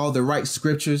said all the right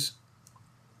scriptures.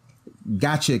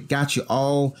 Got you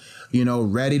all,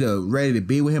 ready to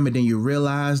be with him. And then you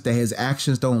realize that his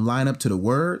actions don't line up to the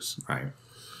words. Right.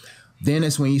 Then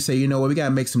it's when you say, we got to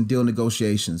make some deal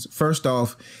negotiations. First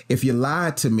off, if you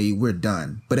lied to me, we're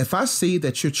done. But if I see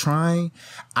that you're trying,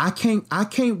 I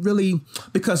can't really,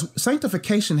 because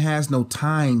sanctification has no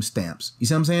time stamps. You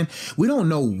see what I'm saying? We don't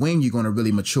know when you're going to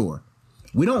really mature.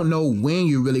 We don't know when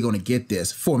you're really going to get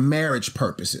this for marriage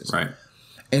purposes. Right.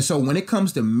 And so when it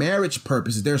comes to marriage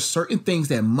purposes, there's certain things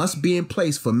that must be in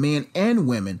place for men and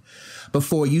women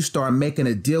before you start making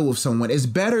a deal with someone. It's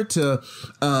better to,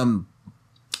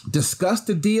 discuss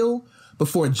the deal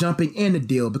before jumping in the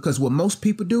deal, because what most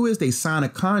people do is they sign a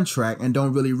contract and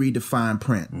don't really read the fine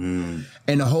print. And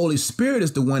the Holy Spirit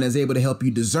is the one that's able to help you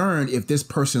discern if this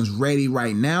person's ready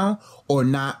right now or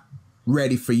not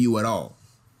ready for you at all.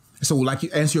 So like you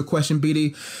answer your question,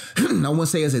 BD, I wouldn't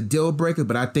say it's a deal breaker,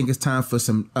 but I think it's time for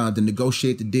some to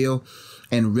negotiate the deal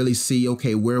and really see,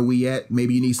 okay, where are we at?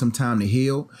 Maybe you need some time to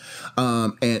heal.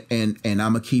 And I'm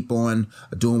gonna keep on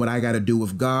doing what I gotta do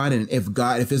with God. And if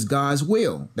it's God's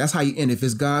will, that's how you end. If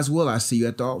it's God's will, I see you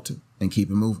at the altar and keep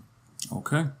it moving.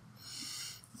 Okay.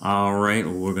 All right.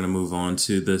 Well, we're gonna move on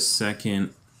to the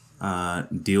second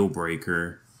deal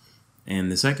breaker.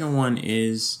 And the second one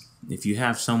is if you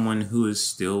have someone who is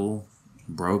still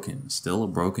a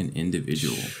broken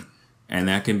individual. And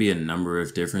that can be a number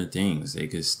of different things. They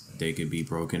could be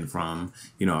broken from,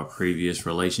 a previous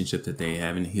relationship that they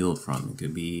haven't healed from. It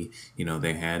could be,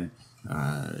 they had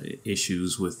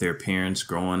issues with their parents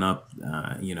growing up,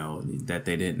 that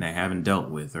they haven't dealt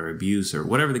with, or abuse, or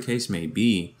whatever the case may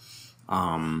be.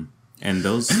 And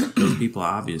those people,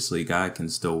 obviously, God can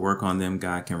still work on them.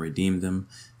 God can redeem them.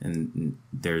 And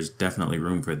there's definitely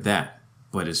room for that.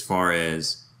 But as far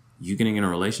as you getting in a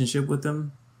relationship with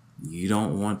them, you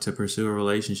don't want to pursue a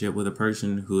relationship with a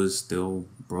person who is still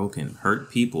broken. Hurt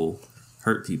people.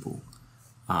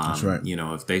 That's right.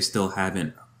 If they still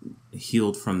haven't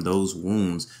healed from those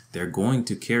wounds, they're going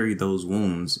to carry those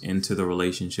wounds into the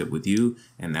relationship with you.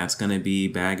 And that's going to be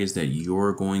baggage that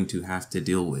you're going to have to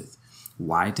deal with.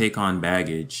 Why take on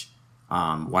baggage?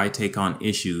 Why take on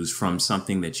issues from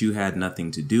something that you had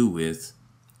nothing to do with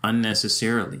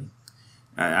unnecessarily?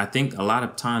 I think a lot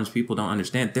of times people don't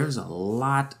understand there's a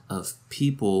lot of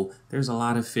people, there's a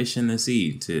lot of fish in the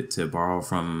sea, to borrow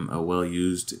from a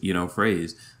well-used,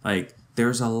 phrase. Like,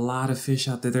 there's a lot of fish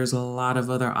out there. There's a lot of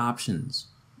other options.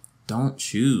 Don't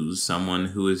choose someone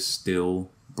who is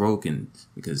still broken,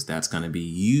 because that's going to be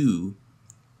you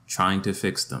trying to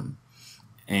fix them.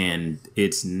 And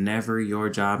it's never your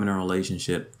job in a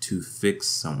relationship to fix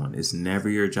someone. It's never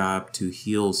your job to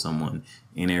heal someone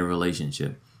in a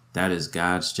relationship. That is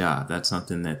God's job. That's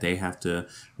something that they have to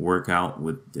work out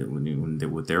with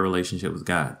their relationship with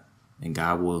God. And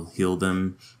God will heal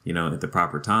them, at the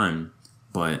proper time.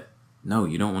 But no,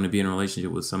 you don't want to be in a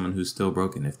relationship with someone who's still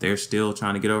broken. If they're still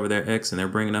trying to get over their ex and they're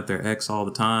bringing up their ex all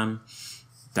the time,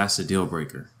 that's a deal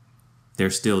breaker. They're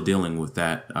still dealing with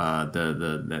that,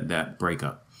 that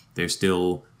breakup. they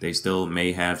still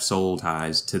may have soul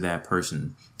ties to that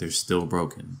person. They're still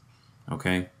broken.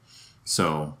 Okay,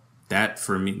 so that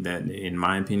for me, that in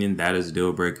my opinion, that is a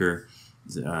deal breaker.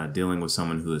 Dealing with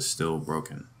someone who is still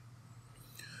broken.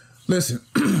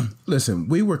 Listen,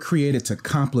 we were created to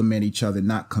complement each other,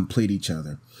 not complete each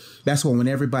other. That's why when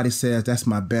everybody says that's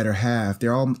my better half,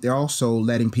 they're also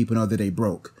letting people know that they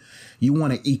broke. You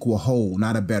want an equal whole,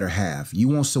 not a better half. You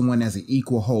want someone that's an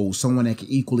equal whole, someone that can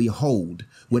equally hold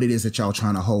what it is that y'all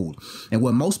trying to hold. And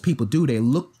what most people do, they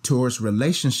look towards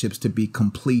relationships to be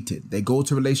completed. They go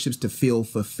to relationships to feel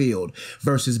fulfilled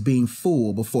versus being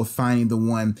full before finding the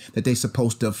one that they're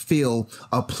supposed to fill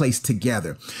a place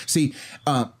together. See,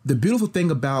 the beautiful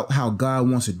thing about how God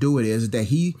wants to do it is that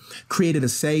he created a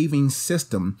saving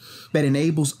system that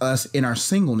enables us in our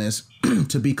singleness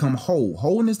to become whole.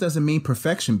 Wholeness doesn't mean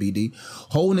perfection, BD.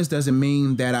 Wholeness doesn't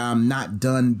mean that I'm not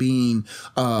done being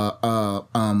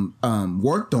worked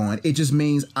on. It just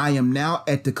means I am now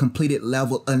at the completed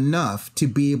level enough to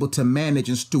be able to manage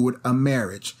and steward a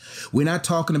marriage. We're not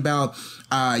talking about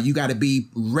you got to be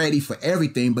ready for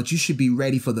everything, but you should be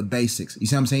ready for the basics. You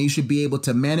see what I'm saying? You should be able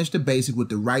to manage the basics with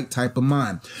the right type of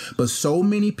mind. But so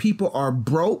many people are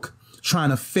broke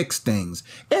trying to fix things.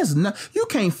 You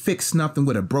can't fix nothing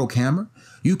with a broke hammer.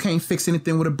 You can't fix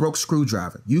anything with a broke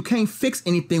screwdriver. You can't fix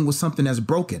anything with something that's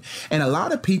broken. And a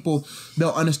lot of people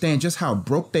don't understand just how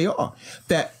broke they are.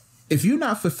 That if you're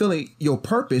not fulfilling your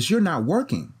purpose, you're not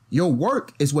working. Your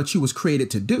work is what you was created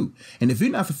to do. And if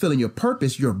you're not fulfilling your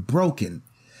purpose, you're broken.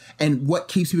 And what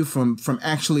keeps people from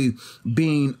actually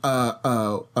being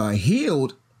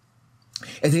healed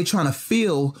is they trying to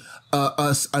feel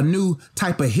a new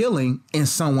type of healing in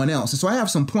someone else. And so I have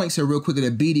some points here real quickly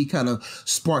that BD kind of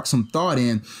sparked some thought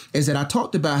in, is that I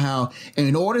talked about how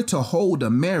in order to hold a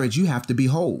marriage, you have to be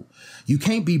whole. You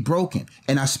can't be broken.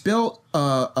 And I spelled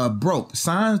broke,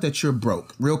 signs that you're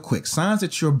broke, real quick, signs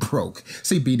that you're broke.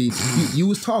 See, BD, you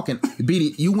was talking,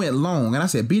 BD, you went long. And I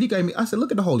said, BD I said,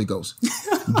 look at the Holy Ghost,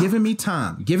 giving me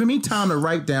time to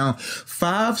write down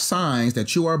 5 signs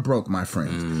that you are broke, my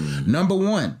friend. Number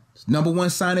one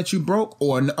sign that you broke,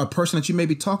 or a person that you may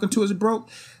be talking to is broke,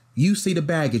 you see the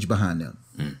baggage behind them.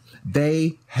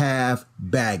 They have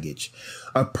baggage.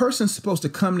 A person's supposed to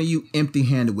come to you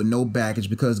empty-handed with no baggage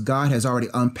because God has already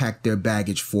unpacked their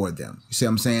baggage for them. You see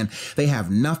what I'm saying? They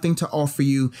have nothing to offer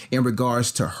you in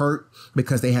regards to hurt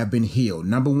because they have been healed.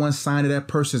 Number one sign that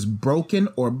person's broken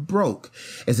or broke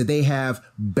is that they have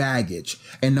baggage.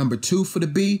 And number 2 for the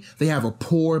B, they have a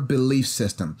poor belief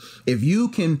system. If you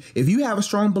have a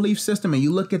strong belief system and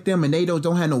you look at them and they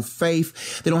don't have no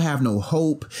faith, they don't have no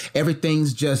hope,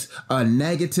 everything's just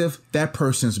negative, that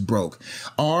person's broke.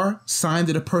 R, sign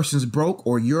that a person's broke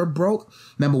or you're broke.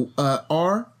 Number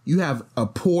R, you have a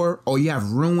poor or you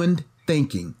have ruined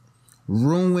thinking.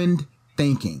 Ruined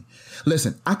thinking.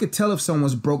 Listen, I could tell if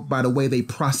someone's broke by the way they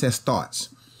process thoughts.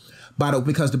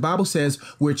 Because the Bible says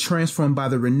we're transformed by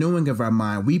the renewing of our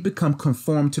mind. We become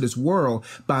conformed to this world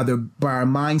by our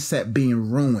mindset being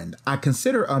ruined. I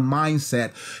consider a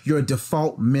mindset your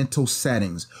default mental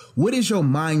settings. What is your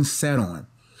mind set on?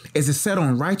 Is it set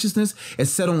on righteousness? Is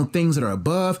it set on things that are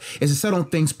above? Is it set on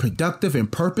things productive and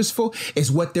purposeful?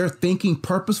 Is what they're thinking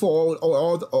purposeful,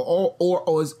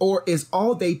 or is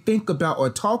all they think about or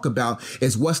talk about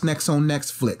is what's next on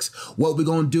Netflix? What we're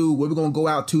gonna do? What we're gonna go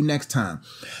out to next time?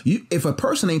 If a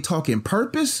person ain't talking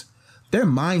purpose, their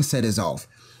mindset is off.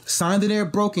 Sign that they're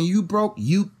broken, you broke,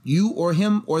 you or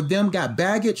him or them got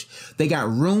baggage. They got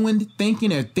ruined thinking.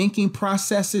 Their thinking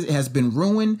processes has been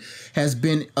ruined, has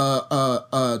been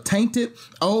tainted.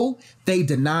 Oh, they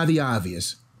deny the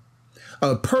obvious.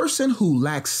 A person who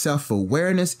lacks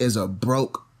self-awareness is a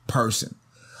broke person.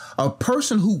 A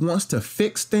person who wants to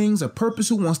fix things, a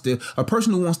person who wants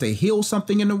to heal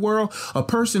something in the world, a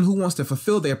person who wants to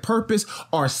fulfill their purpose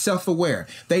are self-aware.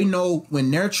 They know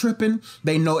when they're tripping.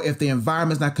 They know if the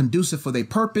environment is not conducive for their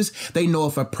purpose. They know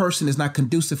if a person is not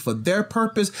conducive for their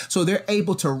purpose. So they're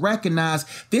able to recognize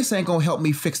this ain't going to help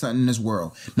me fix nothing in this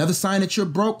world. Another sign that you're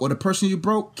broke or the person you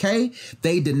broke, K,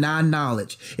 they deny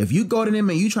knowledge. If you go to them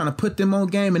and you trying to put them on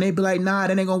game and they be like, nah,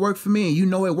 that ain't going to work for me. And you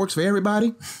know it works for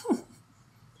everybody.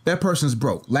 That person's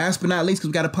broke. Last but not least, because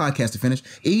we got a podcast to finish.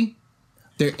 E,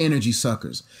 they're energy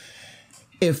suckers.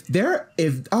 If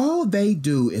all they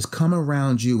do is come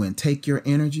around you and take your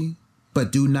energy,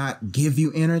 but do not give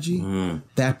you energy,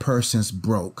 that person's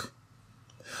broke.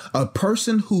 A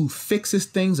person who fixes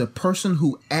things, a person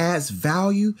who adds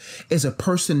value is a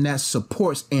person that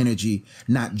supports energy,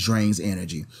 not drains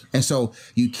energy. And so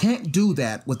you can't do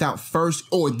that without first,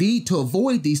 to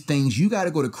avoid these things, you got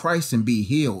to go to Christ and be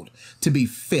healed, to be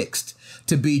fixed,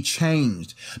 to be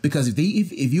changed. Because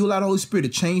if you allow the Holy Spirit to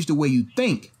change the way you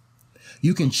think,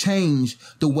 you can change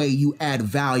the way you add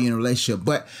value in a relationship.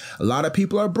 But a lot of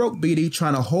people are broke, BD,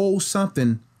 trying to hold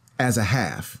something as a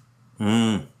half.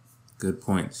 Good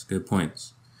points.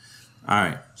 All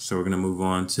right, so we're going to move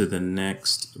on to the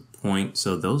next point.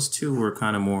 So those two were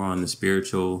kind of more on the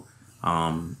spiritual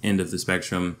end of the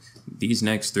spectrum. These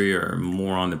next three are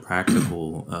more on the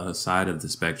practical side of the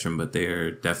spectrum, but they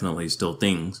are definitely still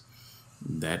things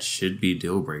that should be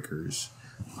deal breakers.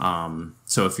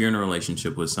 So if you're in a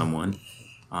relationship with someone,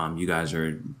 you guys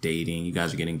are dating, you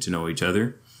guys are getting to know each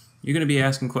other, you're going to be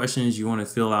asking questions. You want to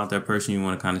feel out that person. You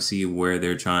want to kind of see where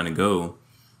they're trying to go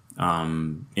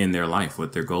in their life,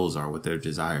 what their goals are, what their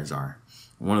desires are.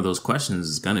 One of those questions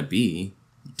is going to be,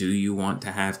 do you want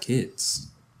to have kids?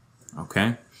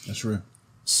 Okay. That's real.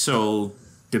 So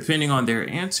depending on their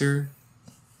answer,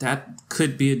 that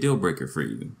could be a deal breaker for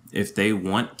you. If they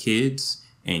want kids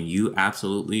and you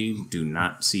absolutely do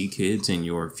not see kids in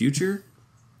your future,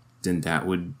 then that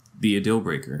would be a deal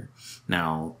breaker.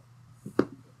 Now,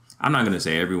 I'm not going to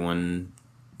say everyone,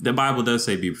 the Bible does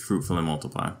say be fruitful and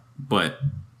multiply, but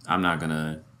I'm not going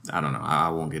to, I don't know, I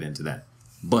won't get into that.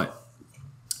 But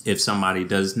if somebody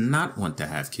does not want to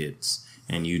have kids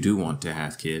and you do want to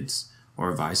have kids,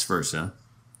 or vice versa,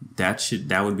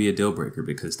 that would be a deal breaker,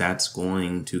 because that's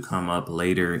going to come up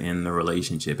later in the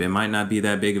relationship. It might not be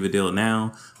that big of a deal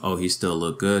now. Oh, he still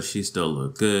look good. She still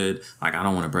look good. Like, I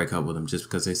don't want to break up with them just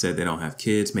because they said they don't have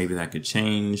kids. Maybe that could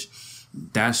change.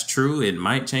 That's true. It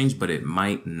might change, but it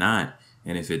might not.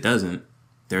 And if it doesn't,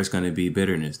 there's going to be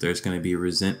bitterness. There's going to be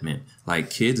resentment. Like,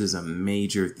 kids is a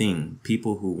major thing.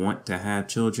 People who want to have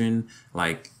children,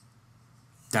 like,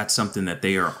 that's something that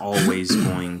they are always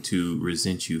going to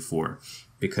resent you for.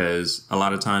 Because a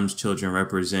lot of times children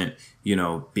represent,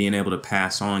 being able to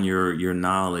pass on your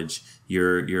knowledge,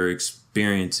 your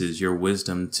experiences, your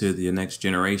wisdom to the next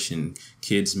generation.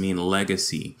 Kids mean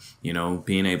legacy,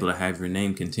 being able to have your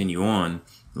name continue on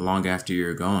long after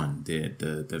you're gone.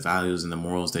 The values and the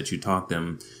morals that you taught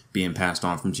them being passed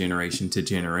on from generation to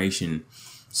generation.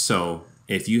 So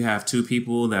if you have two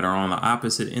people that are on the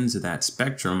opposite ends of that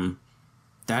spectrum,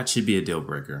 that should be a deal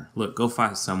breaker. Look, go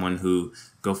find someone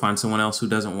else who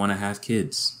doesn't want to have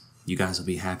kids. You guys will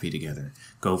be happy together.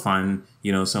 Go find,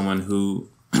 someone who,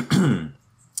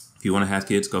 if you want to have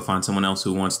kids, go find someone else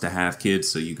who wants to have kids,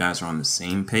 so you guys are on the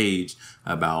same page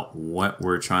about what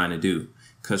we're trying to do.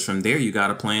 Because from there, you got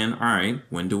to plan, all right,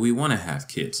 when do we want to have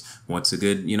kids? What's a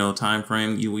good, time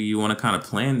frame? You want to kind of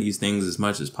plan these things as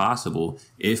much as possible,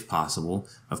 if possible.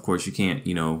 Of course, you can't,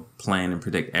 plan and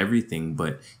predict everything,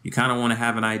 but you kind of want to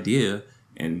have an idea.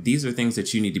 And these are things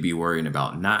that you need to be worrying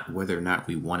about, not whether or not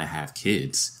we want to have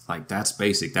kids. Like, that's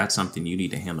basic. That's something you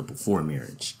need to handle before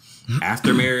marriage.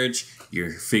 After marriage, you're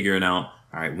figuring out,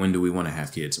 all right, when do we want to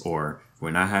have kids? Or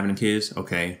we're not having kids.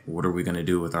 Okay, what are we going to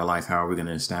do with our life? How are we going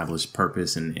to establish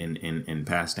purpose and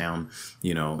pass down,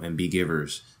 and be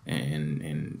givers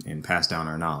and pass down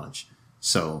our knowledge?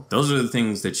 So those are the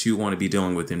things that you want to be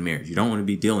dealing with in marriage. You don't want to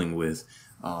be dealing with,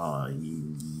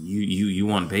 you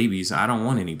want babies. I don't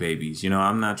want any babies.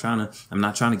 I'm not trying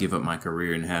to give up my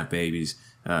career and have babies,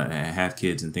 have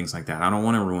kids and things like that. I don't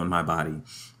want to ruin my body,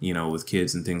 with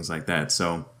kids and things like that.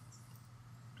 So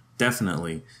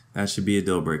definitely, that should be a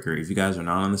deal breaker. If you guys are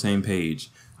not on the same page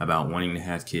about wanting to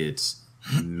have kids,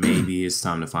 maybe it's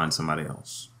time to find somebody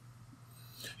else.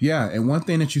 Yeah, and one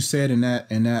thing that you said in that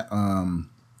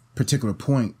particular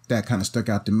point that kind of stuck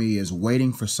out to me is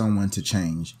waiting for someone to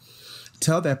change.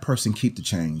 Tell that person, keep the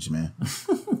change, man.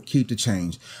 Keep the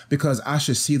change, because I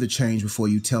should see the change before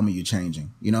you tell me you're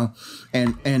changing,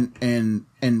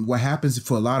 and what happens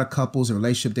for a lot of couples in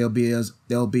relationship,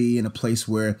 they'll be in a place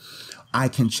where I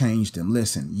can change them.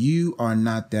 Listen, you are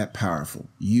not that powerful.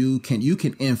 You can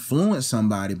influence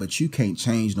somebody, but you can't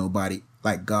change nobody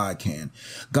like God can.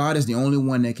 God is the only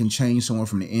one that can change someone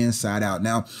from the inside out.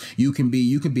 Now, you can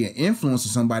be an influence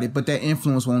on somebody, but that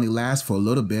influence will only last for a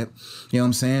little bit. You know what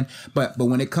I'm saying? But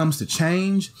when it comes to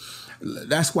change,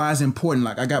 that's why it's important.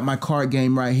 Like, I got my card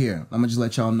game right here. I'm gonna just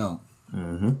let y'all know.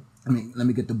 Mm-hmm. Let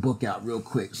me get the book out real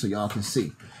quick so y'all can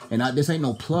see. And this ain't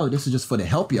no plug. This is just for to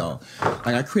help y'all.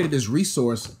 Like, I created this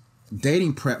resource,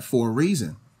 Dating Prep, for a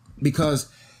reason. Because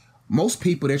most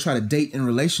people, they try to date in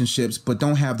relationships but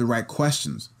don't have the right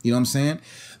questions. You know what I'm saying?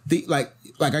 Like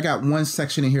I got one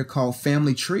section in here called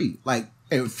Family Tree. Like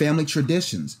family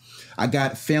traditions. I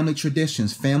got family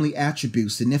traditions, family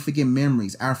attributes, significant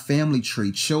memories, our family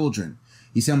tree, children.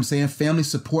 You see what I'm saying? Family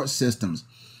support systems,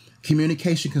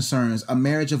 communication concerns, a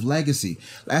marriage of legacy.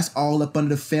 That's all up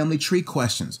under the family tree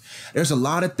questions. There's a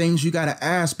lot of things you got to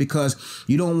ask because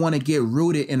you don't want to get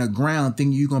rooted in a ground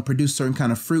thinking you're going to produce certain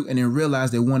kind of fruit and then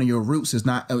realize that one of your roots is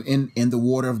not in the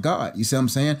water of God. You see what I'm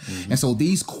saying? Mm-hmm. And so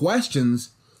these questions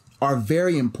are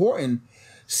very important.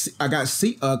 I got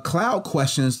cloud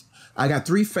questions. I got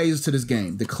 3 phases to this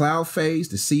game: the cloud phase,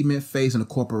 the cement phase, and the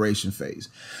corporation phase.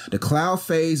 The cloud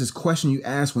phase is question you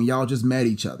ask when y'all just met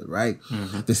each other, right?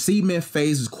 Mm-hmm. The cement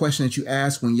phase is question that you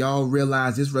ask when y'all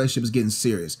realize this relationship is getting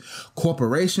serious.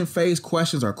 Corporation phase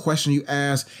questions are questions you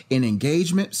ask in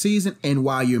engagement season and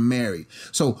while you're married.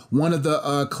 So one of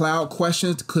the cloud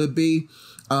questions could be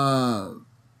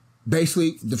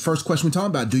basically the first question we're talking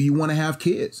about: do you want to have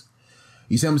kids?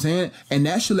 You see what I'm saying? And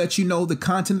that should let you know the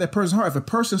content of that person's heart. If a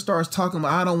person starts talking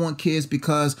about, I don't want kids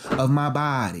because of my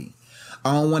body,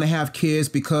 I don't want to have kids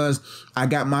because I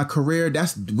got my career,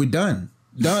 we're done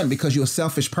because you're a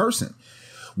selfish person.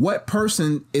 What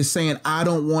person is saying, I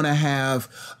don't want to have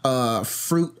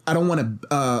fruit, I don't want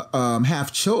to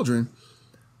have children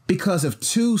because of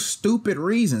 2 stupid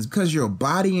reasons, because your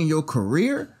body and your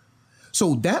career?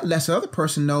 So that lets the other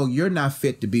person know you're not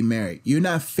fit to be married. You're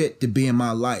not fit to be in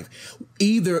my life.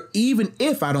 Even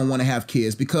if I don't want to have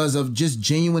kids because of just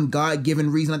genuine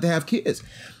God-given reason not to have kids.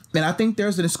 And I think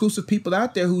there's an exclusive people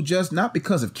out there who just, not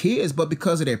because of kids, but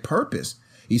because of their purpose.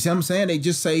 You see what I'm saying? They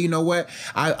just say, you know what?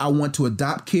 I want to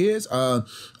adopt kids. But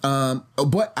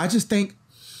I just think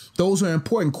those are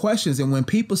important questions. And when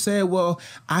people say, well,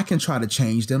 I can try to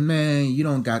change them, man, you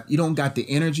don't got the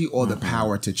energy or the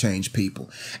power to change people.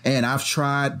 And I've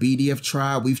tried, BDF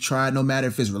tried, we've tried, no matter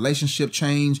if it's relationship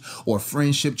change or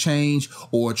friendship change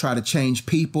or try to change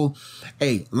people.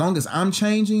 Hey, long as I'm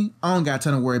changing, I don't got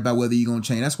time to worry about whether you're going to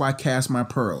change. That's why I cast my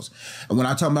pearls. And when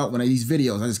I talk about one of these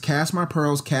videos, I just cast my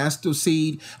pearls, cast the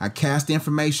seed, I cast the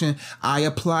information, I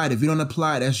apply it. If you don't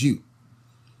apply it, that's you.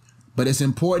 But it's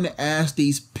important to ask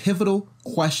these pivotal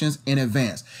questions in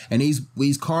advance. And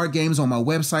these card games on my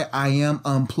website,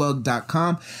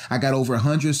 iamunplugged.com. I got over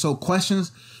 100 or so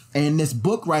questions. And this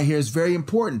book right here is very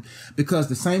important because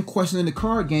the same questions in the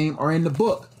card game are in the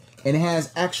book. And it has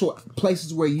actual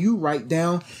places where you write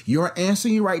down your answer,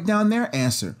 you write down their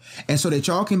answer. And so that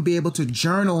y'all can be able to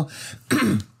journal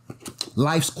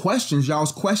life's questions,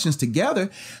 y'all's questions together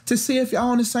to see if y'all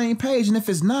on the same page. And if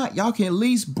it's not, y'all can at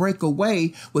least break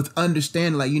away with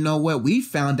understanding, like, you know what, we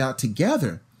found out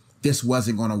together this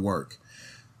wasn't going to work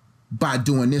by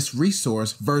doing this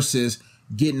resource versus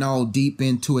getting all deep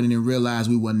into it and then realize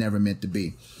we were never meant to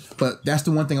be. But that's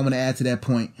the one thing I'm going to add to that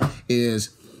point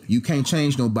is you can't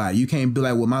change nobody. You can't be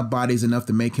like, well, my body's enough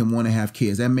to make him want to have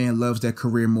kids. That man loves that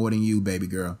career more than you, baby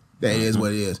girl. That is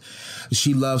what it is.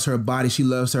 She loves her body. She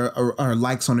loves her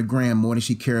likes on the gram more than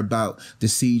she care about the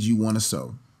seeds you want to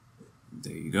sow.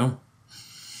 There you go.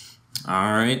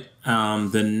 All right.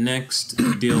 The next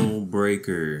deal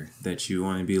breaker that you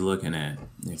want to be looking at,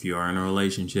 if you are in a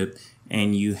relationship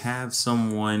and you have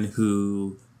someone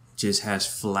who just has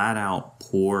flat out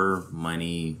poor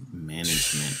money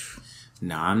management.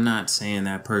 Now, I'm not saying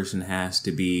that person has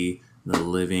to be the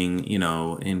living,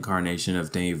 incarnation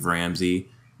of Dave Ramsey.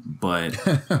 But,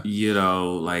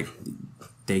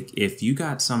 if you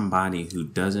got somebody who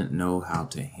doesn't know how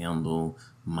to handle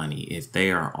money, if they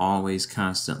are always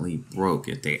constantly broke,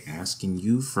 if they're asking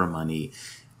you for money,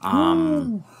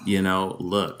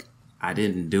 look, I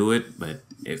didn't do it, but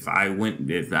if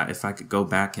I could go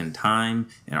back in time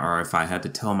or if I had to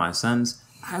tell my sons,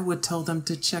 I would tell them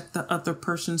to check the other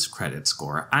person's credit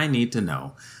score. I need to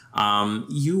know.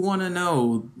 You want to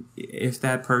know if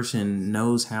that person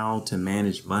knows how to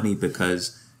manage money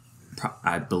because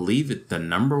I believe the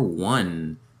number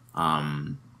one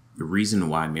reason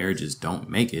why marriages don't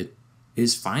make it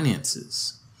is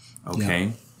finances. Okay.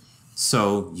 Yeah.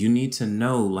 So you need to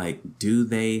know,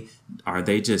 are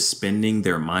they just spending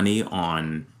their money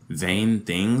on vain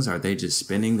things? Are they just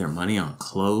spending their money on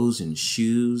clothes and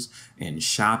shoes and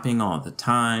shopping all the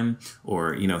time?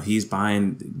 Or, he's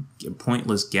buying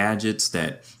pointless gadgets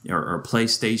that are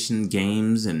PlayStation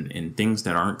games and things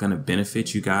that aren't going to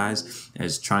benefit you guys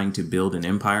as trying to build an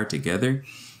empire together.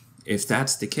 If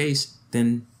that's the case,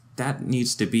 then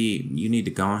you need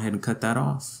to go ahead and cut that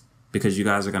off because you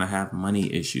guys are going to have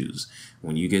money issues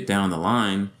when you get down the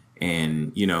line.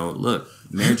 And, look,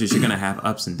 marriages, you're going to have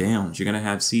ups and downs. You're going to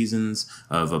have seasons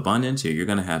of abundance, or you're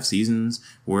going to have seasons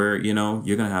where, you're going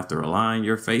to have to rely on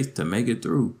your faith to make it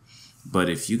through. But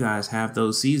if you guys have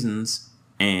those seasons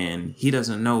and he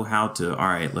doesn't know how to, all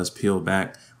right, let's peel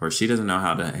back or she doesn't know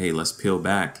how to, hey, let's peel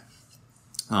back.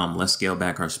 Let's scale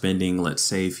back our spending. Let's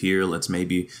save here. Let's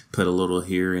maybe put a little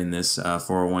here in this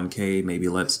 401k. Maybe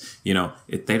let's,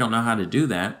 if they don't know how to do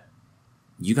that,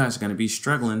 you guys are going to be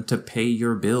struggling to pay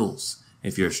your bills.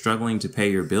 If you're struggling to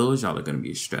pay your bills, y'all are going to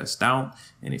be stressed out.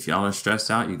 And if y'all are stressed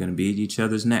out, you're going to be at each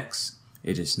other's necks.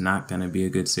 It is not going to be a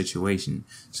good situation.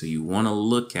 So you want to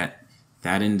look at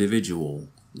that individual.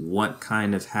 What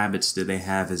kind of habits do they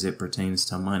have as it pertains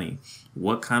to money?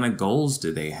 What kind of goals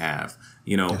do they have?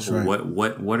 Right.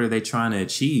 What are they trying to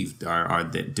achieve?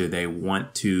 Do they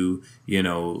want to,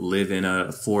 live in a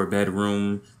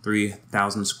 4-bedroom,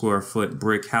 3,000 square foot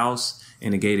brick house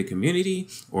in a gated community?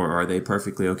 Or are they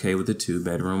perfectly okay with a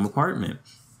 2-bedroom apartment?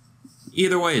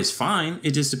 Either way is fine.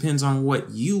 It just depends on what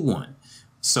you want.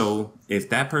 So if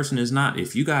that person is not,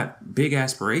 if you got big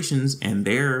aspirations and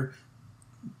they're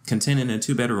content in a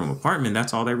 2-bedroom apartment,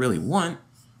 that's all they really want,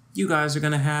 you guys are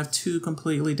going to have two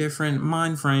completely different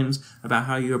mind frames about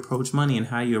how you approach money and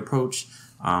how you approach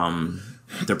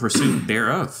the pursuit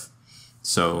thereof.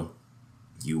 So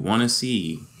you want to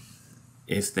see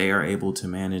if they are able to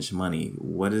manage money.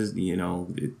 What is,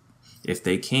 if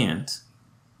they can't,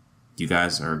 you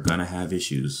guys are going to have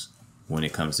issues when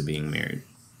it comes to being married.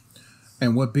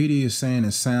 And what BD is saying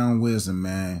is sound wisdom,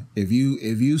 man. If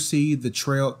you see the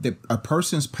trail, a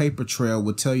person's paper trail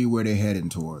will tell you where they're heading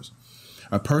towards.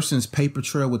 A person's paper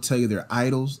trail will tell you their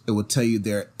idols. It will tell you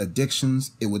their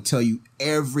addictions. It will tell you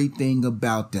everything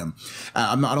about them.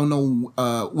 I don't know.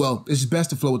 Well, it's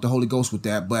best to flow with the Holy Ghost with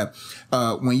that. But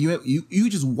when you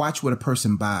just watch what a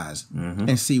person buys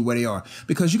and see where they are,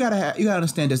 because you gotta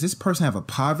understand, does this person have a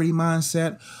poverty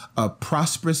mindset, a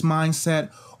prosperous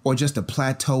mindset, or just a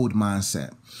plateaued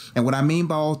mindset? And what I mean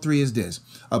by all three is this: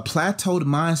 a plateaued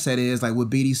mindset is like what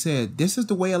BD said. This is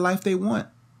the way of life they want.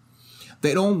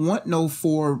 They don't want no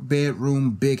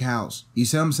 4-bedroom big house. You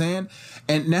see what I'm saying?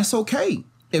 And that's okay.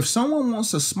 If someone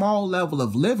wants a small level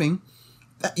of living,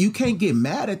 you can't get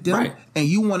mad at them. Right. And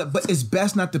you want to, but it's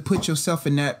best not to put yourself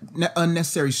in that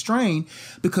unnecessary strain,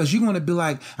 because you want to be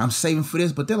like, I'm saving for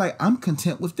this, but they're like, I'm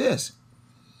content with this.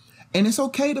 And it's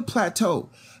okay to plateau.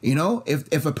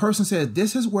 If a person says,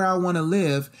 this is where I want to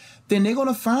live, then they're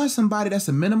gonna find somebody that's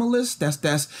a minimalist,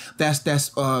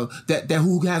 that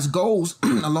who has goals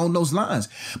along those lines.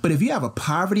 But if you have a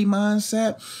poverty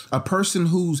mindset, a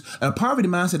poverty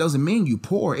mindset doesn't mean you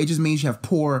poor. It just means you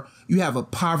have a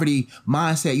poverty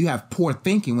mindset. You have poor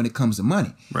thinking when it comes to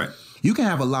money. Right. You can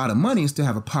have a lot of money and still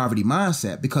have a poverty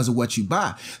mindset because of what you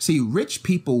buy. See, rich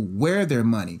people wear their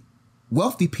money.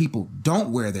 Wealthy people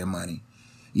don't wear their money.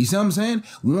 You see what I'm saying?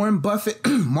 Warren Buffett,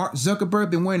 Mark Zuckerberg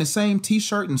been wearing the same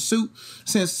T-shirt and suit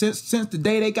since the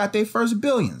day they got their first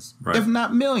billions, right, if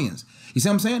not millions. You see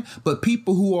what I'm saying? But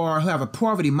people who have a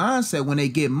poverty mindset, when they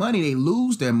get money, they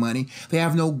lose their money. They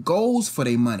have no goals for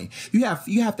their money. You have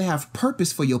to have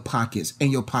purpose for your pockets and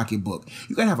your pocketbook.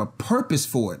 You got to have a purpose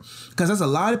for it, because there's a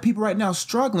lot of people right now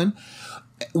struggling.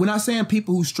 We're not saying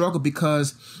people who struggle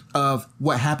because of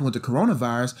what happened with the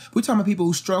coronavirus. We're talking about people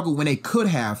who struggle when they could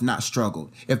have not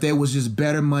struggled if there was just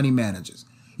better money managers.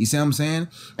 You see what I'm saying?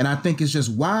 And I think it's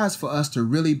just wise for us to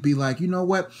really be like, you know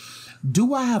what?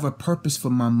 Do I have a purpose for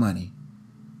my money?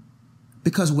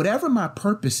 Because whatever my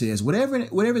purpose is, whatever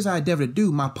is I endeavor to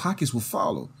do, my pockets will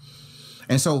follow.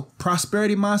 And so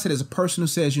prosperity mindset is a person who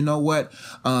says, you know what,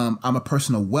 I'm a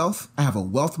person of wealth. I have a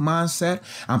wealth mindset.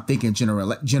 I'm thinking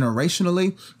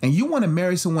generationally. And you want to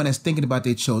marry someone that's thinking about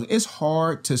their children. It's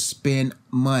hard to spend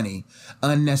money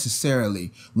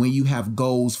unnecessarily when you have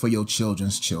goals for your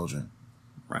children's children.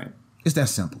 Right. It's that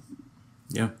simple.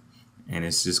 Yeah. And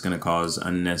it's just going to cause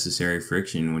unnecessary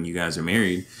friction when you guys are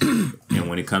married. And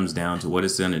when it comes down to what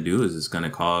it's going to do, is it's going to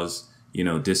cause,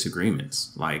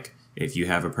 disagreements. Like, if you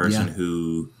have a person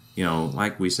who,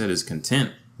 like we said, is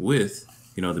content with,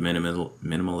 the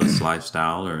minimalist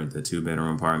lifestyle or the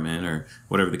 2-bedroom apartment or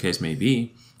whatever the case may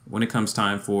be, when it comes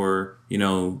time for,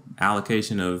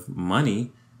 allocation of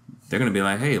money, they're going to be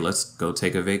like, hey, let's go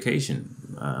take a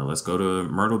vacation. Let's go to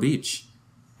Myrtle Beach.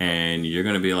 And you're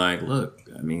going to be like, look,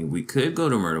 we could go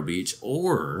to Myrtle Beach,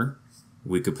 or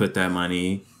we could put that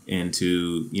money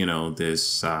into,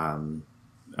 this,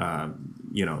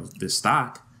 this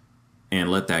stock, and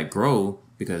let that grow,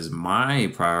 because my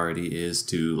priority is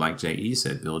to, like J.E.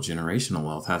 said, build generational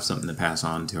wealth, have something to pass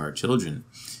on to our children.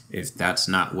 If that's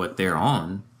not what they're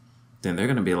on, then they're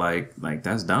going to be like,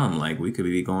 that's dumb. Like, we could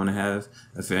be going to have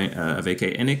a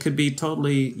vacation. And it could be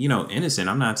totally, innocent.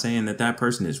 I'm not saying that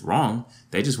person is wrong.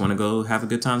 They just want to go have a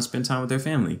good time, spend time with their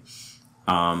family.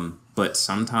 But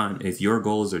sometimes if your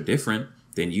goals are different,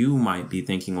 then you might be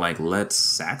thinking like, let's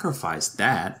sacrifice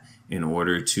that in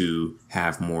order to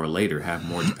have more later, have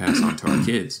more to pass on to our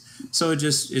kids. So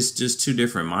it's just two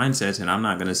different mindsets. And I'm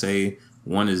not going to say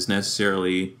one is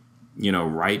necessarily,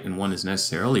 right and one is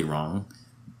necessarily wrong.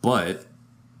 But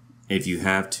if you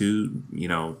have two,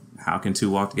 how can two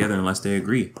walk together unless they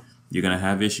agree? You're going to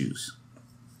have issues.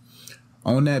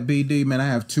 On that, BD, man, I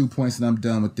have 2 points and I'm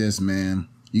done with this, man.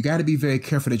 You got to be very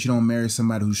careful that you don't marry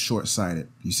somebody who's short-sighted.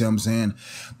 You see what I'm saying?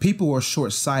 People who are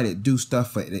short-sighted do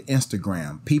stuff for the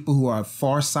Instagram. People who are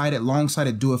far-sighted,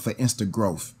 long-sighted do it for Insta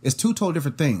growth. It's two totally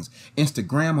different things.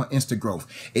 Instagram or Insta growth.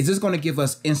 Is this going to give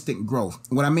us instant growth?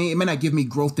 What I mean, it may not give me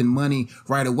growth in money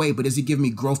right away, but is it giving me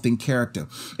growth in character?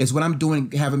 It's what I'm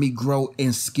doing, having me grow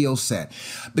in skill set.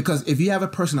 Because if you have a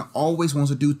person that always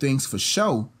wants to do things for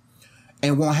show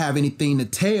and won't have anything to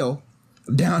tell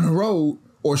down the road,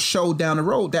 or show down the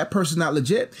road, that person's not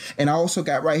legit. And I also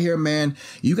got right here, man,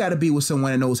 you got to be with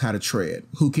someone that knows how to tread,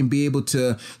 who can be able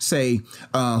to say,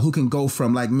 who can go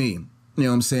from, like me, you know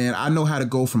what I'm saying? I know how to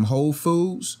go from Whole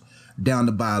Foods down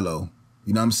to Buy Low.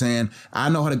 You know what I'm saying? I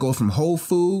know how to go from Whole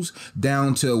Foods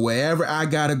down to wherever I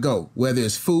got to go, whether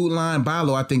it's Food Line, Buy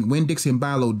Low. I think Winn-Dixie and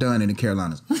Buy Low done in the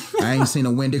Carolinas. I ain't seen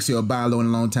a Winn-Dixie or Buy Low in a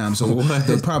long time. So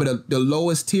probably the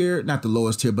lowest tier, not the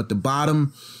lowest tier, but the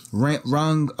bottom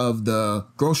rung of the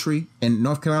grocery in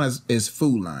North Carolina is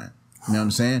Food Line. You know what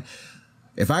I'm saying?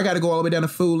 If I got to go all the way down to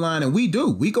Food Line, and we go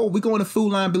in the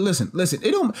Food Line, but listen,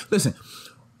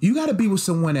 you got to be with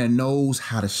someone that knows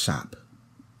how to shop.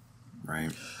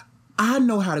 Right. I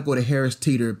know how to go to Harris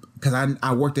Teeter because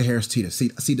I worked at Harris Teeter.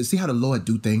 See how the Lord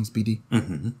do things, BD?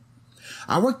 Mm-hmm.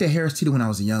 I worked at Harris Teeter when I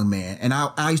was a young man, and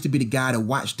I used to be the guy to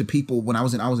watch the people when I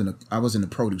was in the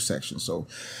produce section. So,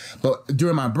 but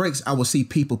during my breaks, I would see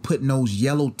people putting those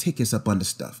yellow tickets up under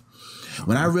stuff.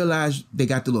 When I realized they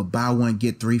got the little buy one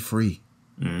get three free.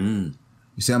 Mm.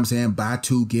 You see what I'm saying? Buy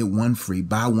two get one free.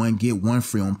 Buy one get one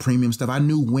free on premium stuff. I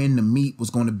knew when the meat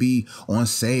was going to be on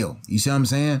sale. You see what I'm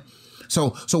saying?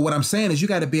 So what I'm saying is you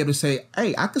got to be able to say,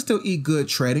 hey, I can still eat good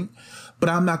treading, but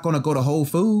I'm not going to go to Whole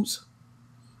Foods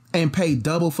and pay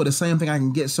double for the same thing I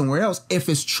can get somewhere else if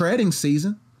it's treading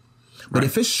season. But right.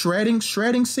 If it's shredding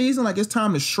season, like it's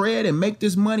time to shred and make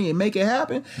this money and make it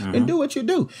happen, then do what you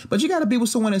do. But you got to be with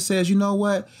someone that says, you know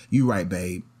what? You right,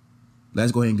 babe.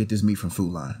 Let's go ahead and get this meat from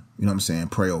Food Line. You know what I'm saying?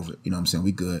 Pray over it. You know what I'm saying?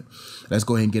 We good. Let's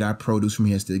go ahead and get our produce from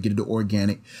here to get it to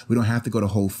organic. We don't have to go to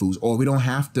Whole Foods, or we don't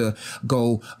have to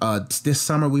go this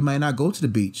summer. We might not go to the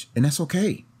beach, and that's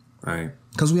okay. Right.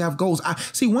 Because we have goals.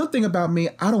 See, one thing about me,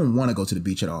 I don't want to go to the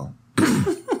beach at all.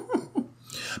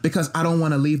 Because I don't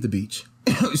want to leave the beach.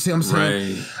 You see what I'm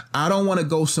saying? Right. I don't want to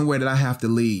go somewhere that I have to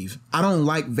leave. I don't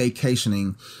like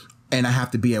vacationing and I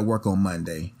have to be at work on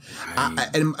Monday. Right.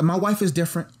 And my wife is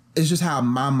different. It's just how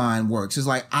my mind works. It's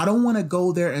like, I don't want to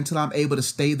go there until I'm able to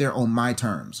stay there on my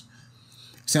terms.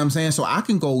 See what I'm saying? So I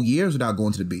can go years without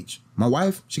going to the beach. My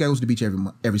wife, she goes to the beach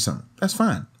every summer. That's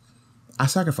fine. I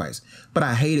sacrifice. But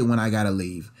I hate it when I got to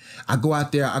leave. I go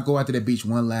out to the beach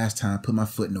one last time, put my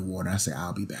foot in the water. I say,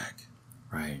 I'll be back.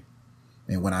 Right.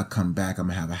 And when I come back, I'm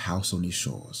going to have a house on these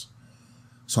shores.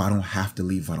 So I don't have to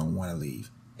leave if I don't want to leave.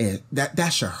 And that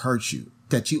should hurt you.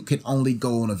 That you can only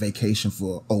go on a vacation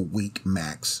for a week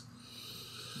max.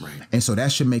 Right. And so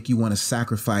that should make you want to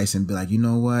sacrifice and be like, you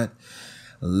know what?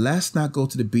 Let's not go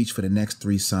to the beach for the next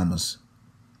 3 summers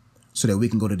so that we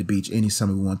can go to the beach any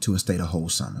summer we want to and stay the whole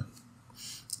summer.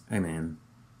 Hey, man,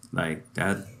 like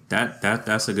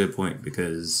that's a good point,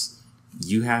 because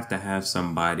you have to have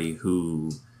somebody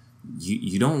who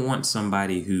you don't want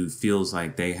somebody who feels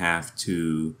like they have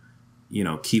to,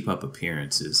 keep up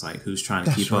appearances, like who's trying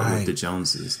to keep up with the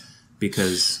Joneses,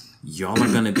 because y'all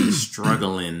are going to be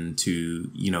struggling to,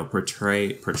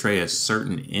 portray a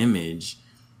certain image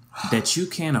that you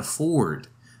can't afford,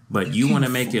 but you want to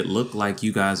make it look like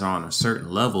you guys are on a certain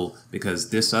level because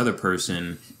this other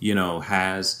person,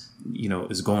 has,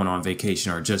 is going on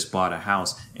vacation or just bought a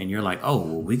house, and you're like, oh,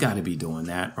 well, we got to be doing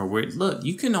that. Or look,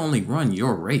 you can only run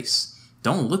your race.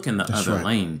 Don't look in the other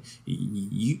lane.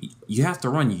 You have to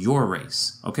run your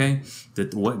race, okay?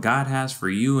 That what God has for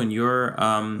you and your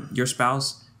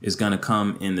spouse is going to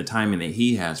come in the timing that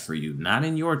He has for you, not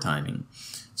in your timing.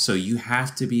 So you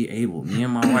have to be able. Me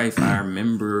and my wife, I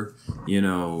remember,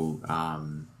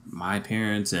 my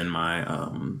parents and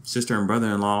my sister and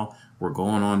brother-in-law were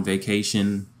going on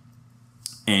vacation,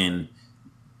 and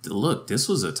look, this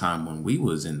was a time when we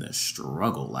was in the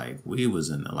struggle. Like we was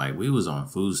on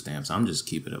food stamps. I'm just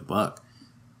keeping it a buck.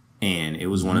 And it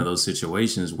was one of those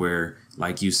situations where,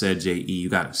 like you said, JE, you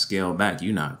got to scale back.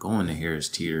 You're not going to Harris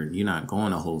Teeter. You're not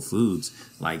going to Whole Foods.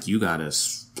 Like, you got to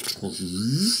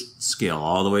scale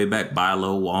all the way back. Buy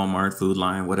low, Walmart, Food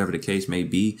Lion, whatever the case may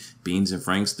be. Beans and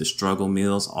Franks, the struggle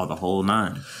meals, all the whole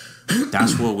nine.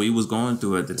 That's what we was going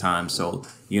through at the time. So,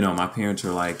 you know, my parents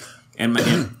are like, and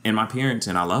my parents,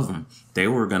 and I love them, they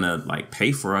were going to like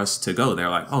pay for us to go. They're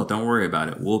like, oh, don't worry about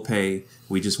it. We'll pay.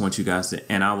 We just want you guys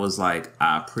to. And I was like,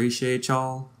 I appreciate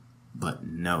y'all, but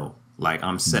no. Like,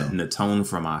 I'm setting the tone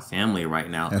for my family right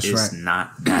now. It's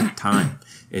not that time.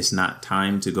 It's not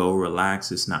time to go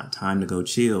relax. It's not time to go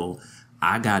chill.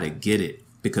 I got to get it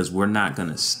because we're not going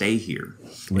to stay here.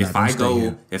 If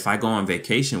I go on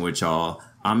vacation with y'all,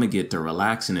 I'm going to get to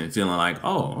relaxing and feeling like,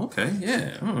 oh, okay,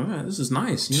 yeah, this is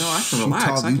nice. You know, I can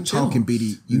relax. I can chill. Talking,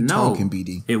 BD. You talking,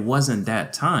 BD. It wasn't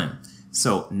that time.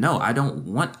 So, no, I don't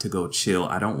want to go chill.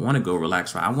 I don't want to go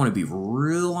relax. I want to be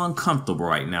real uncomfortable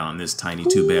right now in this tiny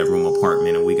 2-bedroom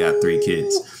apartment, and we got 3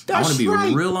 kids. I want to be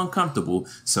real uncomfortable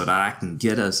so that I can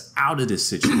get us out of this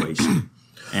situation.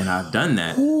 And I've done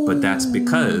that, but that's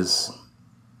because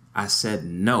I said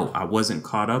no. I wasn't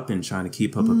caught up in trying to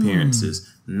keep up appearances.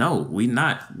 No, we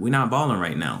not balling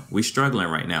right now. We struggling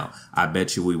right now. I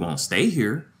bet you we won't stay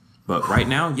here, but right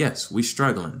now, yes, we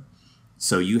struggling.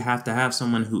 So you have to have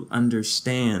someone who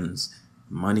understands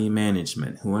money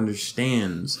management, who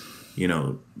understands, you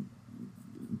know,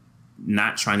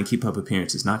 not trying to keep up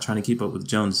appearances, not trying to keep up with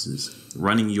Joneses,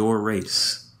 running your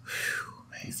race.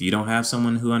 If you don't have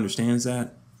someone who understands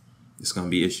that, it's going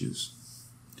to be issues.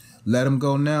 Let them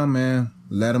go now, man.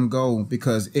 Let them go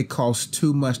because it costs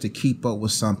too much to keep up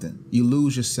with something. You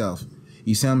lose yourself.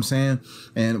 You see what I'm saying?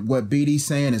 And what BD's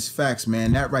saying is facts,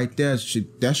 man. That right there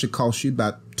should cost you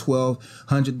about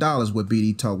 $1,200. What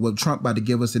BD talk, what Trump about to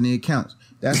give us in the accounts.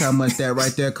 That's how much that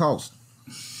right there costs.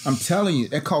 I'm telling you,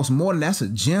 that costs more than that's a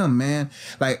gym, man.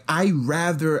 Like, I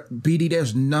rather BD.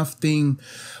 There's nothing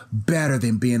better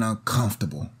than being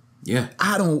uncomfortable. Yeah,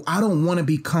 I don't want to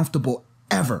be comfortable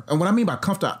ever. And what I mean by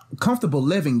comfortable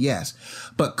living, yes,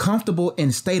 but comfortable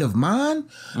in state of mind,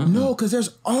 no, because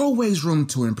there's always room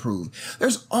to improve.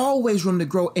 There's always room to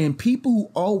grow. And people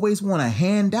who always want to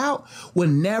hand out will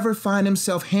never find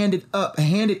themselves handed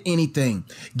anything,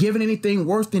 given anything,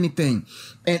 worth anything.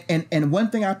 And one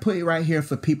thing I put right here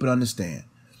for people to understand,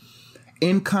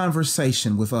 in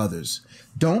conversation with others,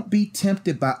 don't be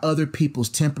tempted by other people's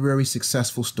temporary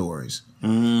successful stories.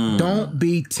 Don't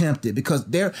be tempted because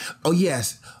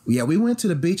we went to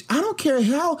the beach. I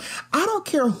don't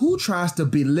care who tries to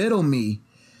belittle me.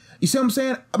 You see what I'm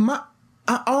saying?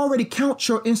 I already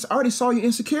already saw your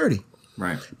insecurity.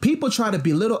 Right. People try to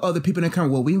belittle other people and come,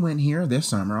 well, we went here this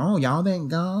summer. Oh, y'all didn't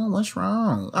go. What's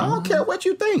wrong? I don't care what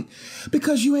you think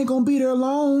because you ain't gonna be there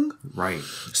long. Right.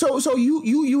 So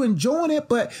you enjoying it,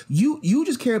 but you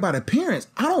just care about appearance.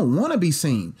 I don't want to be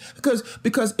seen because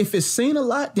if it's seen a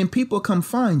lot, then people come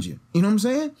find you. You know what I'm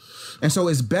saying? And so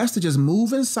it's best to just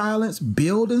move in silence,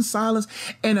 build in silence.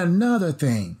 And another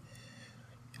thing,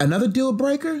 another deal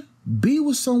breaker, be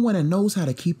with someone that knows how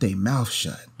to keep their mouth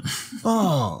shut.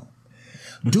 Oh.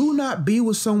 Do not be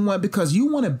with someone because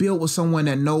you want to build with someone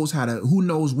that who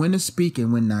knows when to speak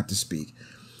and when not to speak.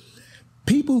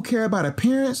 People who care about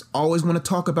appearance always want to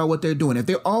talk about what they're doing. If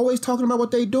they're always talking about what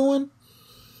they're doing,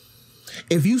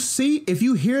 if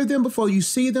you hear them before you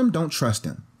see them, don't trust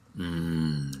them.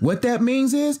 What that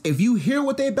means is if you hear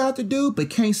what they're about to do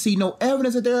but can't see no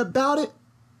evidence that they're about it,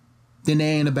 then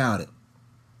they ain't about it.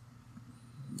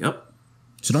 Yep.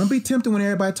 So don't be tempted when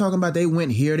everybody talking about they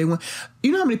went here, they went.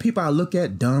 You know how many people I look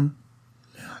at dumb?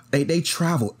 They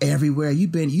travel everywhere.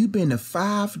 You've been to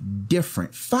five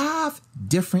different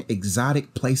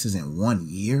exotic places in 1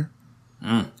 year.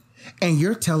 And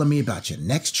you're telling me about your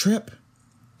next trip?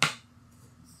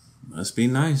 Must be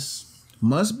nice.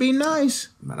 Must be nice.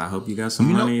 But I hope you got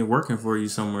some money working for you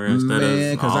somewhere instead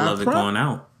of all of it going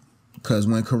out. Because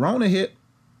when Corona hit,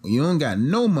 you don't got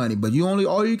no money, but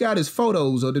all you got is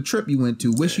photos of the trip you went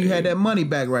to. Wish you had that money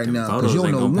back right now because you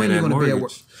don't know when you're going to be at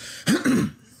work.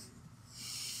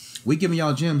 We giving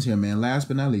y'all gems here, man. Last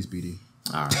but not least, BD.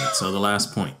 All right. So the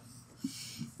last point.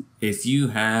 If you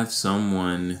have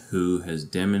someone who has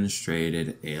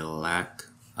demonstrated a lack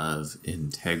of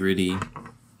integrity,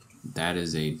 that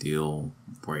is a deal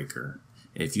breaker.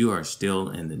 If you are still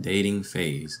in the dating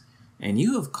phase and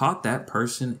you have caught that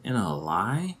person in a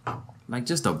lie, like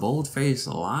just a bold-faced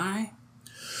lie,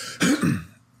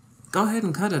 go ahead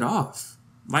and cut it off.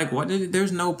 Like, what?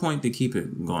 There's no point to keep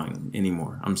it going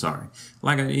anymore. I'm sorry.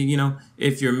 Like,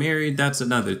 if you're married, that's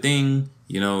another thing.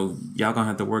 Y'all gonna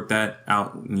have to work that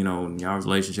out, in y'all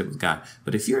relationship with God.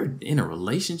 But if you're in a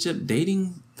relationship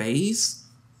dating face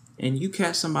and you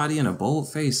catch somebody in a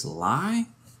bold-faced lie,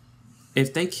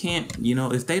 if they can't,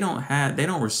 if they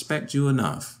don't respect you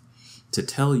enough to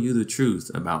tell you the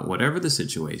truth about whatever the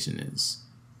situation is,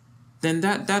 then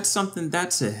that's something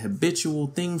that's a habitual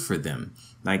thing for them.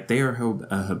 Like, they are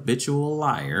a habitual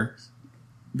liar.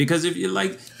 Because if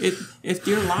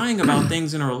you're lying about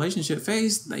things in a relationship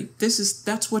phase, like,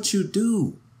 that's what you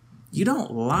do. You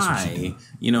don't lie,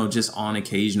 just on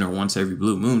occasion or once every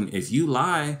blue moon. If you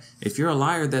lie, if you're a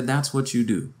liar, that's what you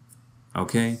do.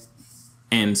 Okay?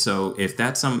 And so if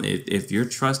if your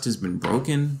trust has been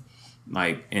broken,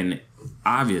 like, and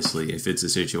obviously if it's a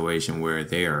situation where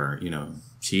they are,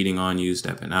 cheating on you,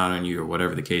 stepping out on you, or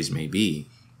whatever the case may be,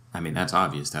 I mean, that's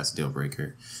obvious. That's a deal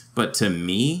breaker. But to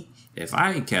me, if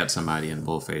I catch somebody in a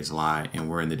bull-faced lie and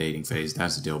we're in the dating phase,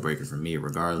 that's a deal breaker for me,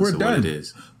 regardless of what it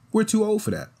is. We're too old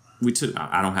for that.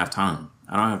 I don't have time.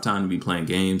 I don't have time to be playing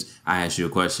games. I ask you a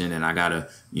question and I gotta,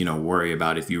 worry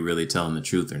about if you're really telling the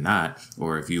truth or not,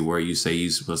 or if you where you say you're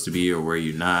supposed to be or where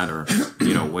you're not, or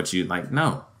what you like.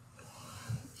 No.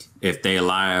 If they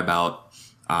lie about,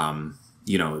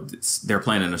 they're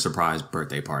planning a surprise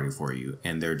birthday party for you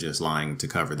and they're just lying to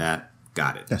cover that.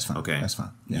 Got it. That's fine. Okay. That's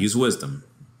fine. Yeah. Use wisdom.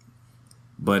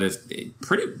 But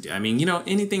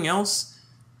anything else?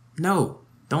 No,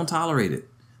 don't tolerate it.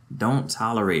 Don't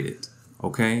tolerate it.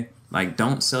 Okay? Like,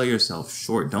 don't sell yourself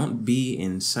short. Don't be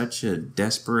in such a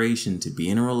desperation to be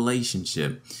in a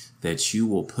relationship that you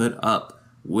will put up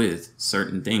with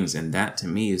certain things. And that, to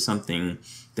me, is something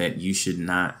that you should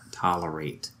not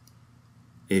tolerate.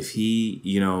 If he,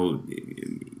 I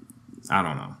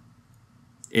don't know.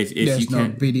 If there's you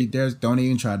can't, BD, don't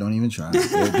even try.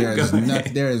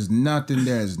 There is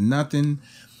nothing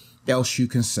else you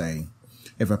can say.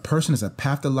 If a person is a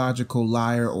pathological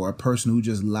liar or a person who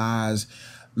just lies,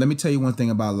 let me tell you one thing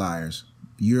about liars.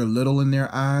 You're little in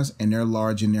their eyes and they're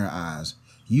large in their eyes.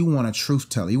 You want a truth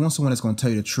teller. You want someone that's going to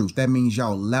tell you the truth. That means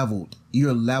you're leveled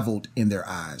in their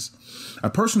eyes. A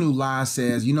person who lies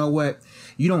says, you know what?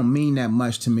 You don't mean that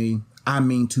much to me. I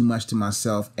mean too much to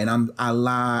myself, and I'm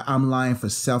lying for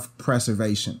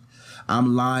self-preservation.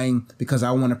 I'm lying because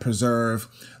I want to preserve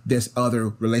this other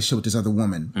relationship with this other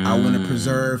woman. I want to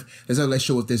preserve this other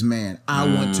relationship with this man. I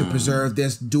want to preserve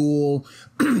this dual,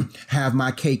 have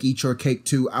my cake, eat your cake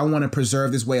too. I want to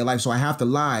preserve this way of life. So I have to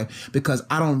lie because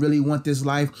I don't really want this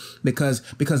life. Because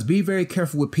be very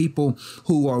careful with people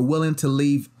who are willing to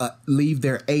leave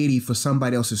their 80 for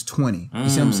somebody else's 20. You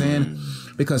see what I'm saying?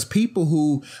 Because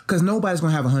nobody's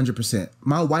going to have 100%.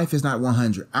 My wife is not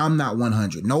 100. I'm not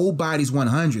 100. Nobody's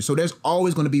 100. So there's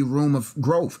always going to be room of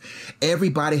growth.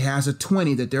 Everybody has a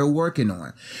 20 that they're working on.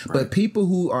 Right. But people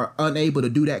who are unable to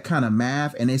do that kind of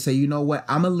math and they say, you know what,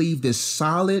 I'm going to leave this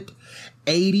solid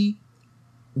 80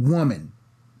 woman,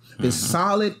 this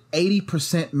solid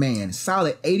 80% man,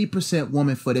 solid 80%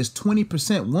 woman for this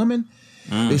 20% woman.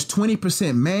 There's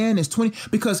 20% man, there's 20,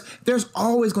 because there's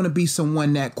always going to be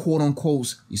someone that, quote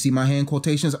unquote, you see my hand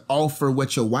quotations, offer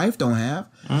what your wife don't have.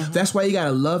 That's why you got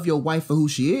to love your wife for who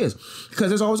she is, because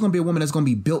there's always going to be a woman that's going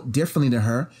to be built differently than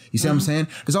her. You see what I'm saying?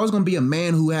 There's always going to be a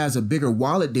man who has a bigger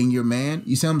wallet than your man.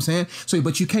 You see what I'm saying? So,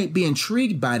 but you can't be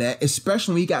intrigued by that,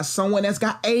 especially when you got someone that's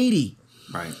got 80.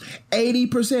 Right.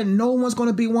 80%. No one's going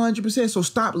to be 100%. So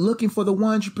stop looking for the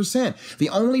 100%. The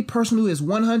only person who is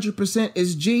 100%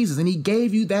 is Jesus. And he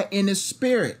gave you that in his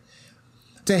spirit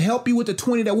to help you with the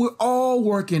 20 that we're all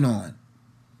working on.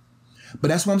 But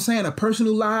that's what I'm saying. A person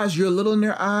who lies, you're little in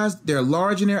their eyes, they're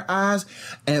large in their eyes,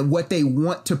 and what they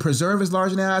want to preserve is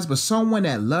large in their eyes. But someone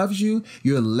that loves you,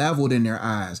 you're leveled in their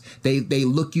eyes. They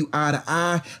look you eye to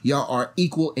eye. Y'all are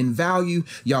equal in value.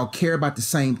 Y'all care about the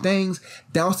same things.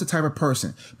 That's the type of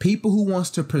person. People who wants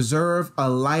to preserve a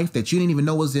life that you didn't even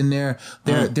know was in their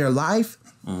life,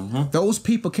 those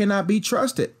people cannot be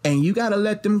trusted. And you got to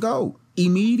let them go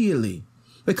immediately.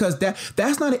 Because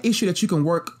that's not an issue that you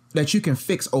can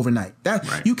fix overnight.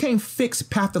 You can't fix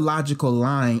pathological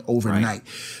lying overnight. Right.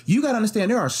 You got to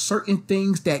understand there are certain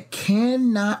things that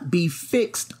cannot be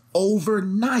fixed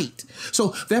overnight.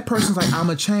 So that person's like,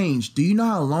 I'm a change. Do you know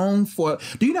how long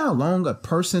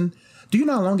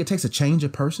it takes to change a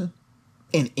person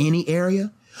in any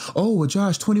area? Oh, well,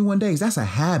 Josh, 21 days. That's a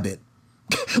habit.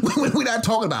 We're not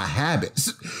talking about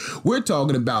habits. We're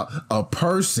talking about a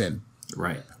person.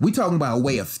 Right. We talking about a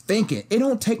way of thinking. It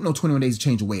don't take no 21 days to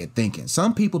change a way of thinking.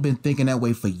 Some people been thinking that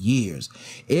way for years.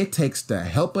 It takes the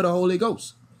help of the Holy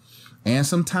Ghost and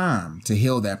some time to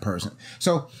heal that person.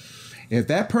 So if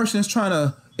that person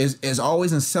is is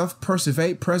always in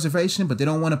self-preservation, but they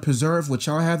don't want to preserve what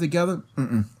y'all have together,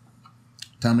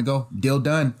 time to go. Deal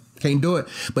done. Can't do it.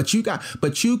 But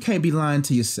you can't be lying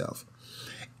to yourself.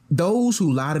 those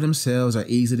who lie to themselves are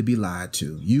easy to be lied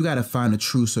to. You got to find the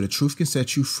truth so the truth can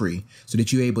set you free so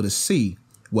that you're able to see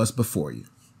what's before you.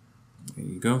 There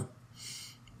you go.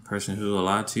 Person who will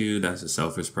lie to you, that's a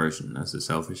selfish person. That's a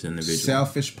selfish individual.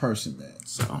 Selfish person, man.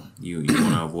 So you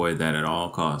want to avoid that at all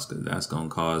costs, because that's going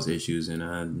to cause issues in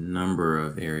a number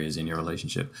of areas in your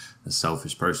relationship. A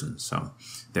selfish person. So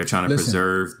they're trying to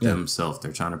preserve themselves.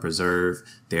 They're trying to preserve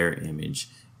their image.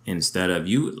 Instead of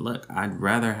you, look, I'd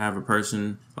rather have a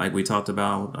person like we talked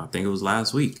about, I think it was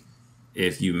last week.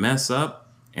 If you mess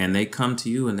up and they come to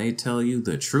you and they tell you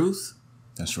the truth,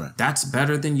 that's right. That's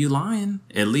better than you lying.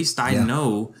 At least I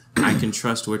know I can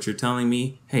trust what you're telling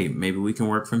me. Hey, maybe we can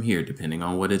work from here, depending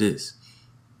on what it is.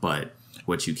 But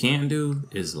what you can't do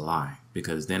is lie,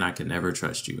 because then I can never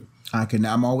trust you.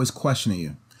 I'm always questioning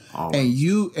you. Always.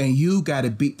 And you got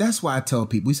to be. That's why I tell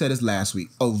people. We said this last week.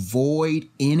 Avoid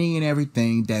any and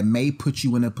everything that may put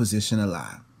you in a position to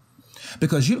lie,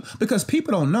 because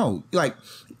people don't know. Like,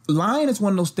 lying is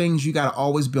one of those things you got to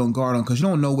always be on guard on, because you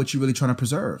don't know what you're really trying to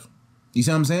preserve. You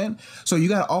see what I'm saying? So you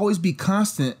got to always be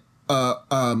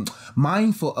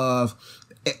mindful of,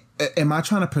 am I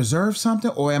trying to preserve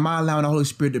something, or am I allowing the Holy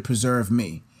Spirit to preserve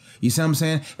me? You see what I'm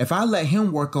saying? If I let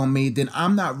him work on me, then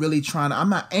I'm not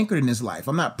anchored in this life.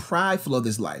 I'm not prideful of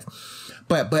this life.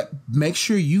 But make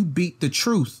sure you beat the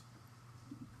truth.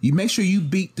 You make sure you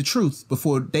beat the truth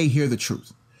before they hear the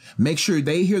truth. Make sure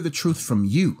they hear the truth from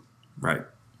you. Right.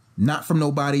 Not from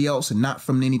nobody else and not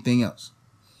from anything else.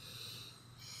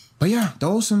 But yeah,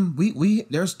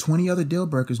 there's 20 other deal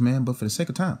breakers, man. But for the sake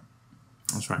of time,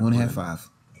 that's right. We only have 5.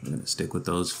 I'm gonna stick with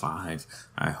those 5.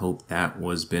 I hope that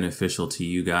was beneficial to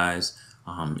you guys.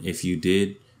 If you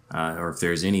did, or if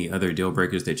there's any other deal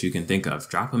breakers that you can think of,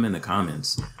 drop them in the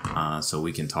comments so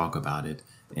we can talk about it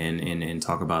and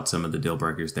talk about some of the deal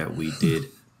breakers that we did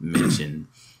mention.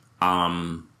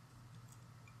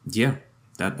 Yeah,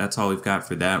 that's all we've got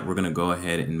for that. We're gonna go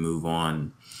ahead and move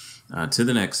on to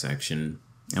the next section.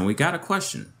 And we got a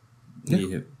question.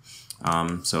 Yeah.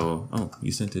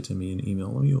 You sent it to me in email.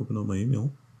 Let me open up my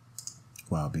email.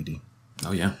 Wow, BD.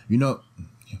 Oh, yeah. You know,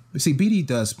 see, BD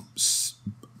does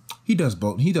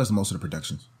both. He does most of the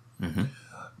productions. Mm-hmm.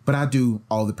 But I do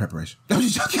all the preparation. I'm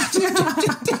just joking.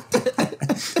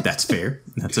 That's fair.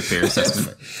 That's a fair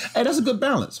assessment. Hey, that's a good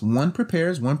balance. One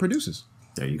prepares, one produces.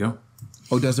 There you go.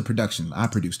 Oh, does the production. I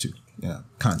produce too. Yeah,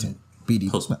 content.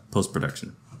 BD.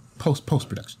 Post-production.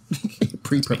 Post-production.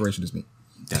 Pre-preparation is me.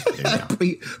 There you go.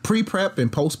 Pre-prep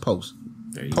and post.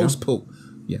 There you go.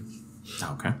 Yeah.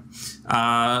 Okay.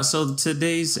 So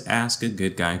today's Ask a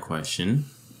Good Guy question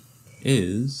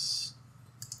is...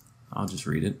 I'll just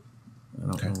read it. I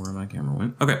don't know where my camera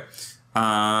went. Okay.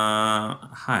 Hi,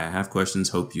 I have questions.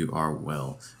 Hope you are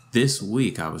well. This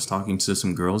week, I was talking to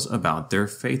some girls about their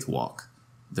faith walk.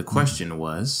 The question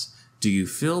was, do you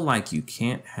feel like you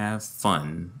can't have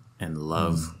fun and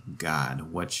love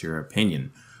God? What's your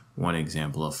opinion? One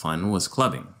example of fun was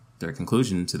clubbing. Their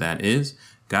conclusion to that is,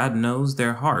 God knows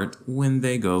their heart when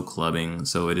they go clubbing,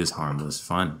 so it is harmless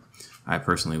fun. I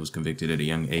personally was convicted at a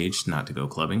young age not to go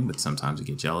clubbing, but sometimes I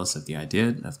get jealous at the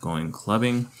idea of going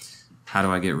clubbing. How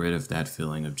do I get rid of that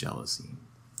feeling of jealousy?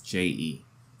 J.E.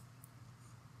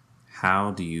 How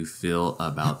do you feel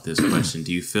about this question?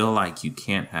 Do you feel like you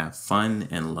can't have fun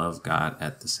and love God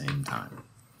at the same time?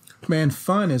 Man,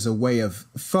 fun is a way of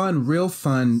fun. Real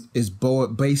fun is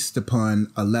based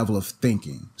upon a level of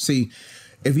thinking. See,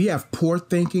 if you have poor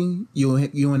thinking,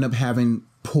 you end up having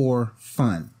poor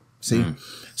fun. See,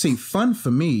 fun for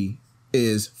me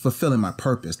is fulfilling my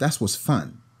purpose. That's what's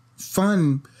fun.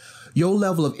 Fun, your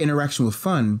level of interaction with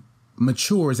fun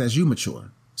matures as you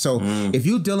mature. So if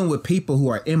you're dealing with people who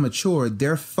are immature,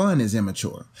 their fun is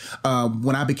immature.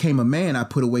 When I became a man, I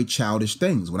put away childish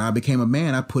things. When I became a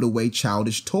man, I put away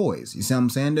childish toys. You see what I'm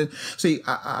saying? See,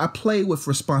 I play with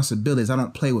responsibilities. I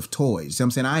don't play with toys. You see what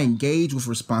I'm saying? I engage with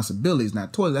responsibilities,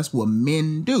 not toys. That's what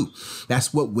men do.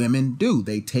 That's what women do.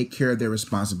 They take care of their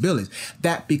responsibilities.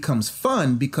 That becomes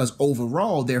fun because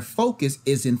overall their focus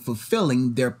is in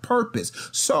fulfilling their purpose.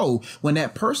 So when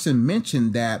that person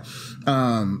mentioned that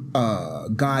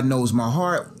God knows my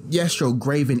heart, yes, your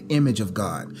graven image of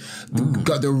God.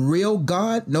 The real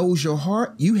God knows your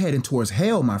heart. You heading towards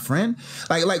hell, my friend.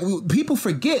 Like people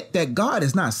forget that God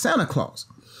is not Santa Claus.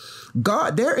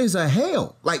 God, there is a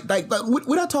hell. Like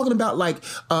we're not talking about like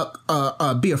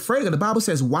be afraid of. The Bible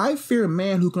says, why fear a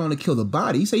man who can only kill the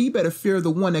body? He said, you better fear the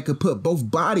one that could put both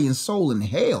body and soul in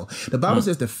hell. The Bible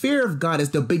says the fear of God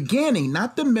is the beginning,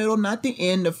 not the middle, not the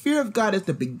end. The fear of God is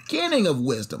the beginning of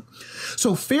wisdom.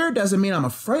 So fear doesn't mean I'm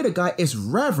afraid of God. It's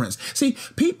reverence. See,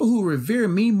 people who revere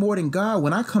me more than God,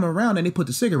 when I come around and they put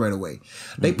the cigarette away,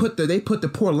 they put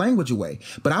the poor language away.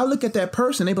 But I look at that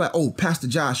person, they be like, oh, Pastor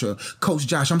Josh or Coach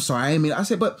Josh, I'm sorry. I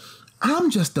said, but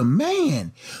I'm just a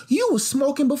man. You were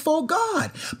smoking before God.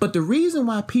 But the reason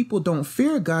why people don't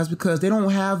fear God is because they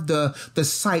don't have the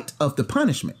sight of the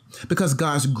punishment. Because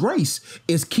God's grace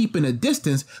is keeping a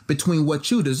distance between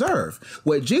what you deserve.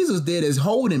 What Jesus did is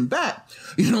holding back.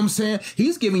 You know what I'm saying?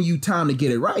 He's giving you time to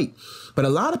get it right. But a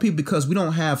lot of people, because we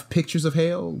don't have pictures of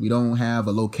hell, we don't have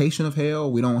a location of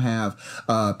hell, we don't have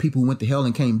people who went to hell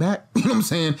and came back, you know what I'm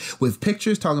saying, with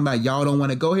pictures talking about y'all don't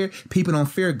want to go here, people don't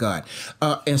fear God.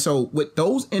 And so with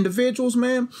those individuals,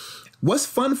 man, what's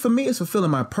fun for me is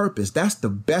fulfilling my purpose. That's the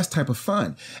best type of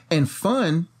fun. And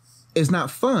fun is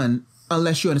not fun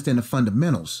unless you understand the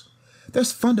fundamentals.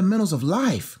 There's fundamentals of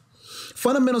life.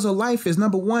 Fundamentals of life is,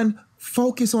 number one,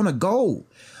 focus on a goal.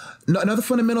 Another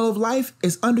fundamental of life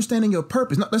is understanding your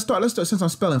purpose. Now, let's start since I'm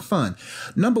spelling fun.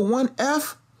 Number one,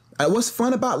 F, what's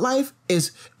fun about life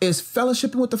is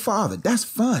fellowshipping with the Father. That's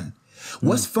fun.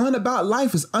 What's fun about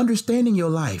life is understanding your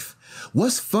life.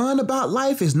 What's fun about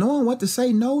life is knowing what to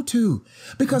say no to,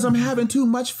 because I'm having too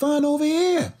much fun over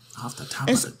here. Off the top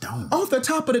of the dome. Off the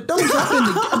top of the dome.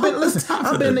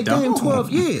 I've been in the game 12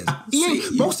 years.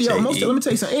 Most of y'all, let me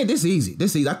tell you something. Hey, this is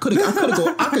easy. I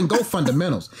can go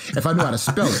fundamentals if I knew how to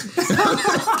spell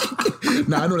it.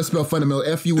 Now I know how to spell fundamental.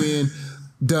 FUN.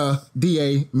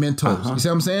 D-A mentals. You see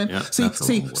what I'm saying? Yeah,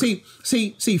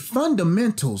 see,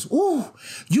 fundamentals. Ooh,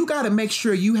 you got to make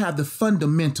sure you have the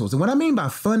fundamentals. And what I mean by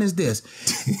fun is this.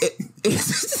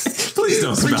 Please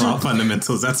don't spell out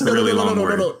fundamentals. That's a really long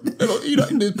word. No. You know,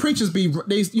 the preachers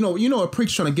a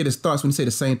preacher trying to get his thoughts when he say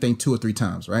the same thing 2 or 3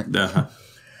 times, right?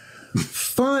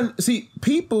 Fun. See,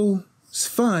 people's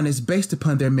fun is based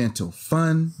upon their mental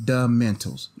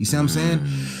fundamentals. You see what I'm saying?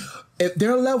 If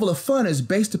their level of fun is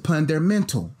based upon their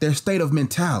state of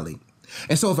mentality.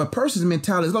 And so if a person's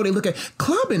mentality is low, they look at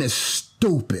clubbing is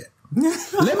stupid.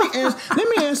 Let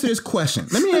me answer this question.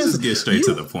 Let's just get straight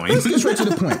to the point. Let's get straight to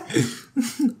the point.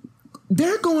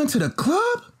 They're going to the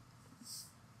club?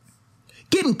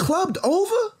 Getting clubbed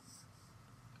over?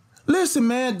 Listen,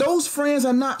 man, those friends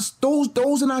are not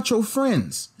those are not your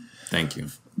friends. Thank you.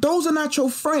 Those are not your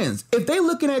friends. If they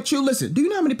looking at you, listen, do you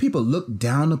know how many people look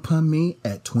down upon me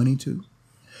at 22,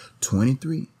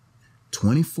 23,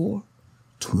 24,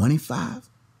 25,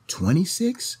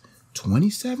 26,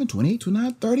 27, 28,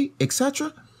 29, 30,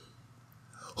 etc.?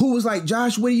 Who was like,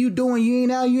 Josh, what are you doing?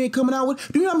 You ain't coming out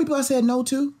with. Do you know how many people I said no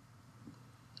to?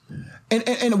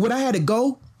 And what I had to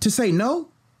go to say no?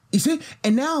 You see?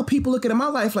 And now people looking at my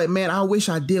life like, man, I wish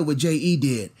I did what J.E.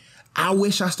 did. I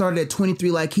wish I started at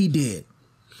 23 like he did.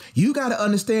 You got to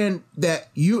understand that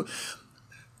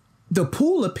the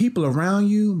pool of people around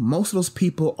you, most of those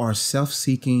people are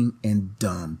self-seeking and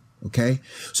dumb. Okay.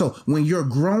 So when you're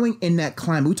growing in that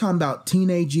climate, we're talking about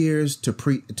teenage years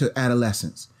to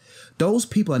adolescence. Those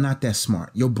people are not that smart.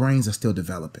 Your brains are still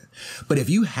developing. But if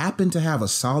you happen to have a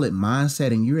solid mindset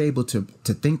and you're able to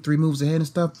think 3 moves ahead and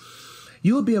stuff,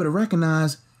 you'll be able to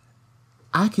recognize,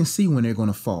 I can see when they're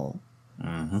going to fall.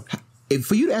 Mm-hmm.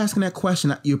 For you to ask that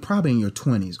question, you're probably in your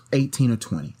 20s, 18 or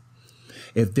 20.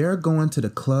 If they're going to the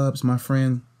clubs, my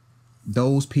friend,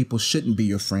 those people shouldn't be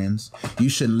your friends. You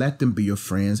shouldn't let them be your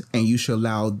friends, and you should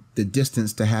allow the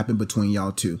distance to happen between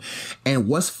y'all two. And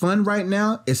what's fun right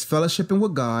now is fellowshipping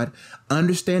with God,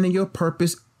 understanding your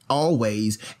purpose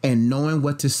always, and knowing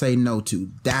what to say no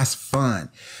to. That's fun.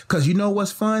 Because you know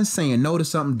what's fun? Saying no to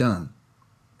something dumb.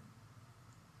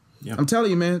 Yep. I'm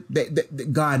telling you, man,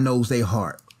 that God knows their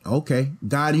heart. Okay,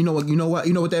 God, you know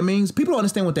what that means? People don't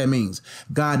understand what that means.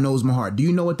 God knows my heart. Do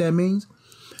you know what that means?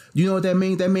 You know what that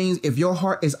means? That means if your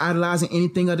heart is idolizing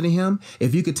anything other than him,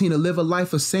 if you continue to live a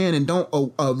life of sin and don't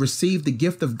receive the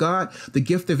gift of God, the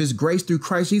gift of his grace through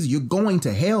Christ Jesus, you're going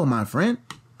to hell, my friend.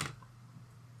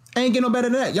 Ain't get no better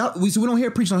than that. Y'all, we don't hear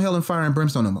preaching on hell and fire and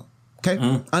brimstone no more. Okay?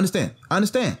 Understand.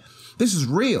 This is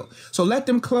real. So let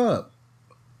them club.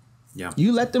 Yeah.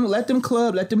 You let them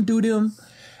club, let them do them.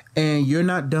 And you're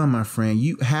not dumb, my friend.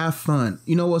 You have fun.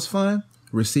 You know what's fun?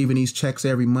 Receiving these checks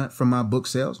every month from my book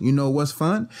sales. You know what's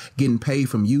fun? Getting paid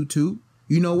from YouTube.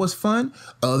 You know what's fun?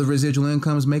 Other residual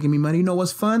income is making me money. You know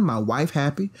what's fun? My wife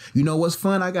happy. You know what's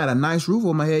fun? I got a nice roof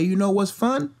over my head. You know what's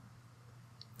fun?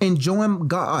 Enjoying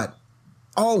God.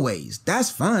 Always. That's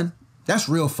fun. That's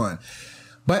real fun.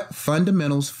 But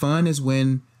fundamentals, fun is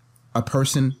when a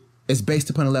person is based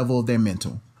upon a level of their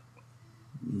mental.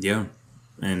 Yeah.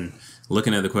 And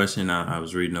looking at the question, I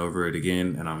was reading over it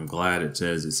again, and I'm glad it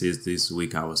says this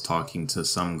week I was talking to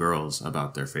some girls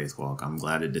about their faith walk. I'm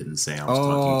glad it didn't say I was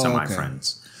talking to my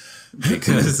friends.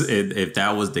 Because if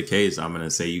that was the case, I'm going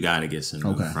to say you got to get some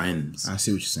new friends. I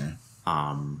see what you're saying.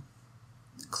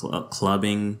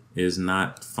 Clubbing is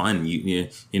not fun. You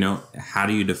know, how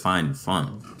do you define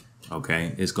fun?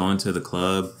 Okay, it's going to the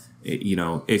club.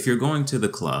 If you're going to the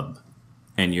club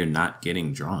and you're not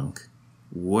getting drunk,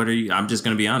 what are you? I'm just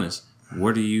going to be honest.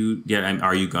 What are you? Yeah,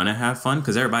 are you going to have fun?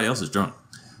 Because everybody else is drunk.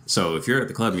 So if you're at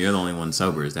the club and you're the only one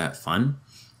sober, is that fun?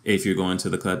 If you're going to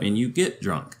the club and you get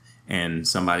drunk and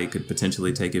somebody could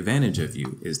potentially take advantage of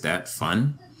you, is that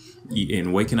fun?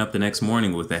 And waking up the next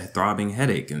morning with a throbbing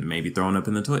headache and maybe throwing up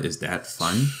in the toilet, is that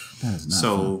fun? That is not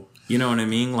fun. You know what I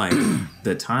mean? Like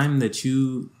the time that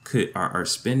you are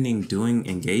spending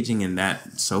engaging in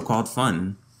that so-called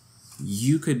fun,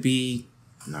 you could be,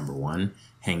 number one,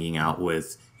 hanging out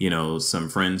with, some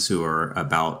friends who are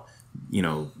about,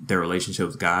 their relationship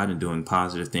with God and doing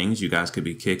positive things. You guys could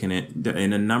be kicking it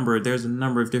in there's a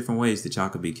number of different ways that y'all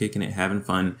could be kicking it, having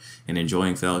fun and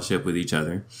enjoying fellowship with each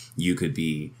other. You could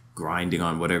be grinding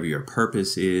on whatever your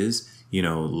purpose is,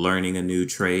 learning a new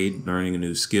trade, learning a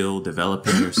new skill,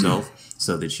 developing yourself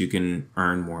so that you can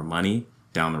earn more money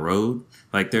down the road.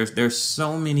 Like there's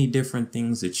so many different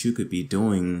things that you could be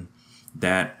doing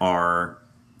that are,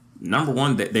 number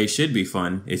one, that they should be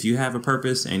fun. If you have a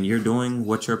purpose and you're doing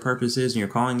what your purpose is and your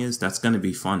calling is, that's going to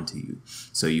be fun to you.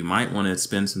 So you might want to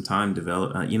spend some time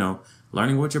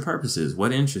learning what your purpose is,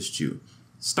 what interests you.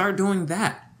 Start doing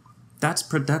that. That's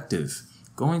productive.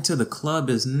 Going to the club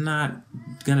is not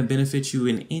going to benefit you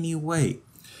in any way.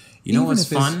 You know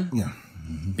what's fun? Yeah.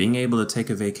 Being able to take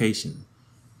a vacation.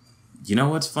 You know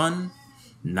what's fun?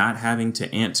 Not having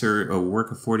to answer or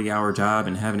work a 40-hour job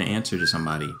and having to answer to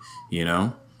somebody,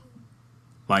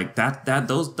 Like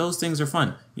those things are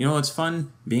fun. You know what's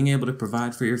fun? Being able to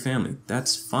provide for your family.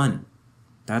 That's fun.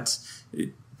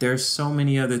 There's so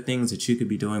many other things that you could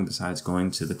be doing besides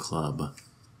going to the club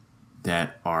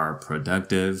that are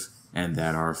productive and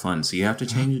that are fun. So you have to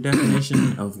change your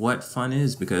definition of what fun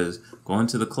is, because going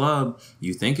to the club,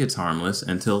 you think it's harmless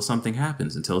until something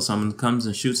happens, until someone comes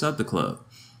and shoots up the club.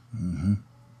 Mm-hmm.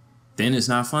 Then it's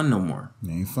not fun no more. It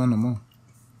ain't fun no more.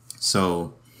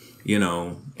 So,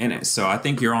 and so I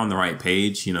think you're on the right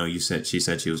page. She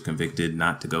said she was convicted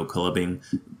not to go clubbing.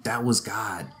 That was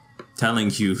God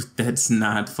telling you that's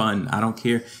not fun. I don't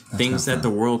care. Things that the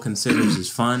world considers as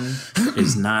fun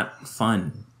is not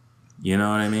fun. You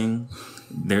know what I mean?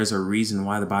 There's a reason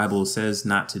why the Bible says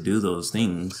not to do those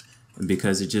things,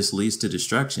 because it just leads to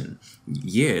destruction.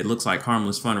 Yeah, it looks like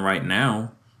harmless fun right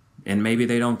now, and maybe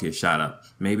they don't get shot up.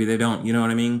 Maybe they don't, you know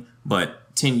what I mean?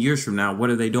 But 10 years from now,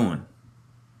 what are they doing?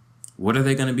 What are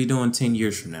they going to be doing 10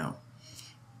 years from now?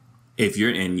 If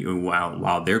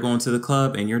while they're going to the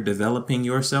club and you're developing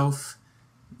yourself,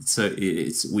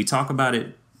 we talk about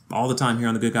it all the time here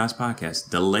on the Good Guys Podcast.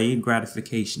 Delayed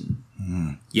gratification.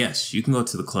 Mm. Yes, you can go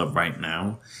to the club right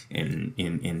now and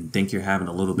think you're having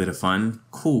a little bit of fun.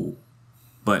 Cool.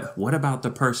 But what about the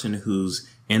person who's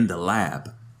in the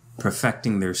lab,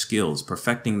 perfecting their skills,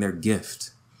 perfecting their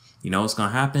gift? You know what's going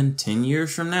to happen? 10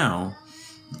 years from now,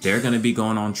 they're going to be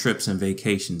going on trips and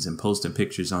vacations and posting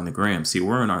pictures on the gram. See,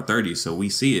 we're in our 30s, so we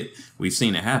see it. We've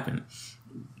seen it happen.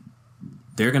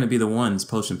 They're going to be the ones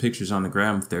posting pictures on the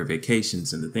gram of their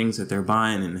vacations and the things that they're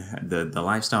buying and the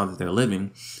lifestyle that they're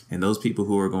living. And those people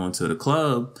who are going to the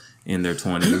club in their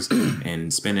 20s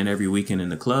and spending every weekend in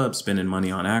the club, spending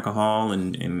money on alcohol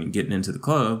and getting into the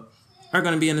club, are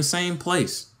going to be in the same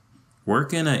place.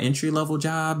 Working an entry-level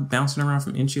job, bouncing around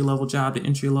from entry-level job to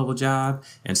entry-level job,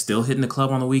 and still hitting the club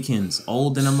on the weekends,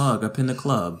 old in a mug up in the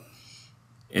club.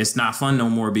 It's not fun no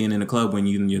more being in the club when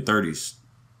you're in your 30s.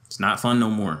 It's not fun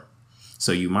no more.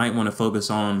 So you might want to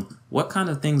focus on what kind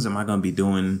of things am I going to be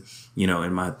doing,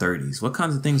 in my 30s? What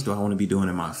kinds of things do I want to be doing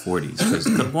in my 40s? Because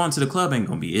going to the club ain't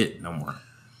going to be it no more.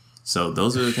 So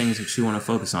those are the things that you want to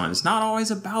focus on. It's not always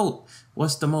about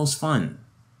what's the most fun.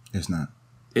 It's not.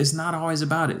 It's not always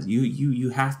about it.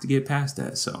 You have to get past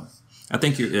that. So I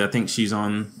think she's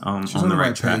on the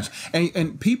right track.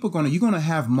 And people you're gonna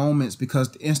have moments, because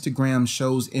Instagram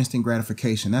shows instant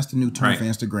gratification. That's the new term for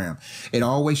Instagram. It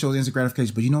always shows instant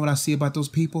gratification. But you know what I see about those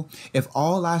people? If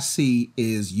all I see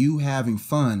is you having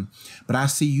fun, but I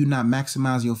see you not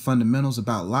maximizing your fundamentals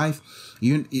about life,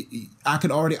 I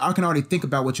can already think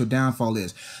about what your downfall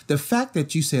is. The fact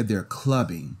that you said they're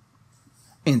clubbing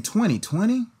in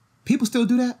 2020. People still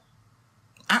do that?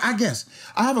 I guess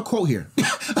I have a quote here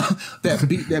that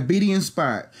BD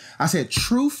inspired. I said,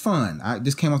 "True fun."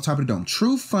 This came on top of the dome.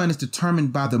 True fun is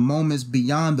determined by the moments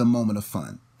beyond the moment of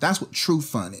fun. That's what true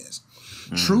fun is.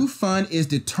 True fun is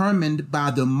determined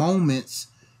by the moments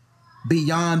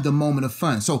beyond the moment of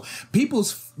fun. So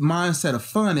people's mindset of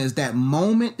fun is that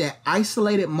moment, that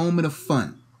isolated moment of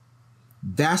fun.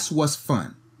 That's what's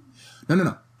fun.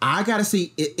 No. I gotta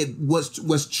see it.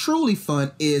 What's truly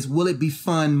fun is, will it be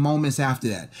fun moments after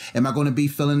that? Am I going to be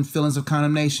feeling feelings of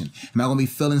condemnation? Am I going to be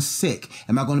feeling sick?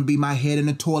 Am I going to be my head in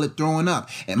the toilet throwing up?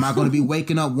 Am I going to be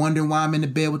waking up wondering why I'm in the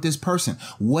bed with this person?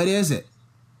 What is it?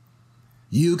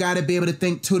 You got to be able to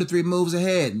think 2 to 3 moves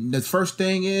ahead. The first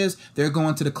thing is, they're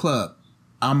going to the club.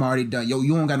 I'm already done. Yo,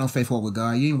 you don't got no faith walk with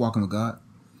God. You ain't walking with God.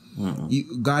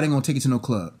 God ain't gonna take you to no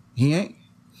club. He ain't.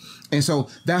 And so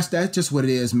that's just what it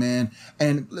is, man.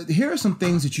 And here are some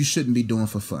things that you shouldn't be doing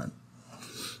for fun: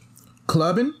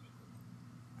 clubbing,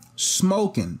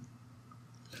 smoking,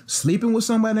 sleeping with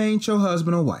somebody that ain't your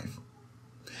husband or wife,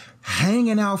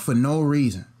 hanging out for no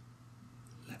reason.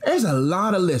 There's a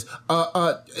lot of lists.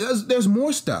 There's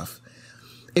more stuff.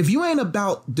 If you ain't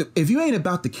about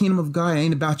the kingdom of God, it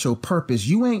ain't about your purpose,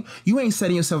 you ain't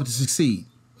setting yourself to succeed.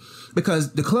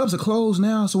 Because the clubs are closed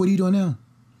now. So what are you doing now?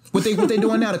 What they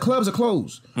doing now? The clubs are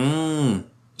closed.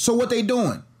 So what they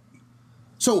doing?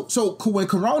 So when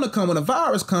Corona come, when the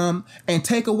virus come and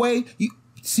take away, you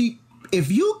see,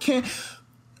 if you can't.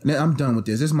 Now I'm done with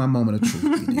this. This is my moment of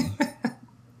truth.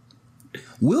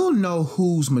 We'll know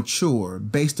who's mature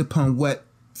based upon what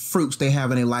fruits they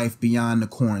have in their life beyond the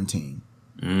quarantine.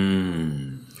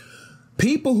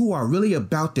 People who are really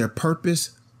about their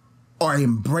purpose are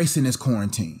embracing this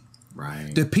quarantine.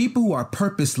 Right. The people who are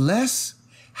purposeless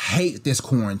hate this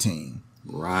quarantine.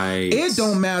 Right. It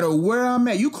don't matter where I'm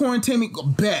at. You quarantine me,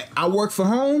 bet I work from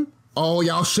home. Oh,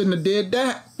 y'all shouldn't have did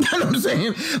that. You know what I'm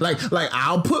saying? Like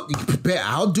I'll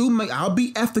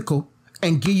be ethical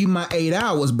and give you my 8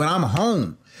 hours, but I'm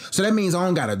home. So that means I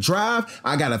don't got to drive.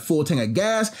 I got a full tank of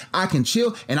gas. I can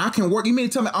chill and I can work. You mean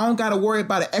to tell me I don't got to worry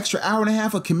about an extra hour and a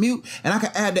half of commute, and I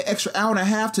can add the extra hour and a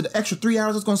half to the extra 3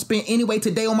 hours I was going to spend anyway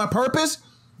today on my purpose?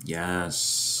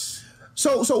 Yes.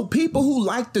 So people who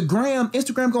like the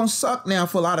Instagram gonna suck now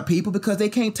for a lot of people because they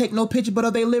can't take no picture but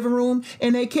of their living room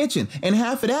and their kitchen. And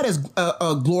half of that is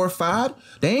glorified.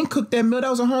 They ain't cooked that meal. That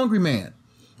was a hungry man.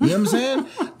 You know what I'm saying?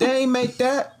 They ain't make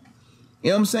that. You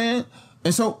know what I'm saying?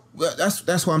 And so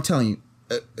that's what I'm telling you.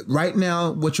 Right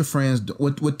now, what your friends,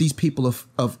 what these people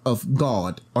of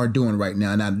God are doing right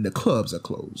now that the clubs are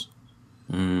closed.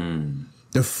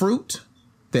 The fruit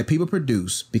that people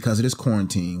produce because of this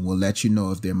quarantine will let you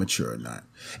know if they're mature or not.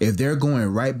 If they're going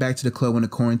right back to the club when the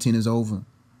quarantine is over,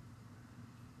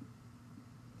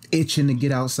 itching to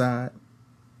get outside.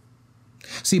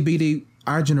 See, BD,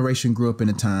 our generation grew up in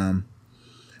a time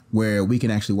where we can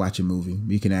actually watch a movie.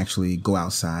 We can actually go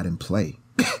outside and play.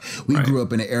 We grew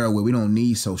up in an era where we don't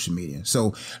need social media.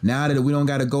 So now that we don't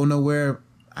got to go nowhere,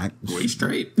 we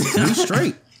straight. We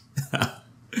straight.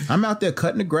 I'm out there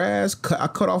cutting the grass. I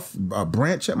cut off a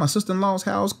branch at my sister-in-law's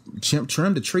house,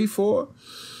 trimmed the tree for her.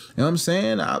 You know what I'm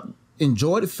saying? I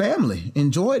enjoyed the family,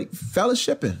 enjoyed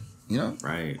fellowshipping, you know?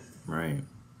 Right.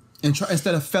 And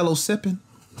instead of fellow sipping.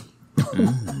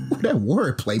 That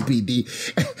wordplay, PD.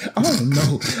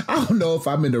 I don't know if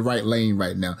I'm in the right lane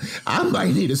right now. I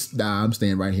might need to. I'm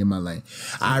staying right here in my lane.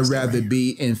 I'd rather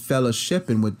be in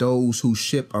fellowshipping with those who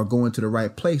ship are going to the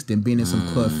right place than being in some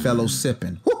club fellow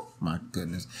sipping. Woo! My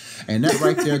goodness. And that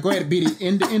right there, go ahead, BD,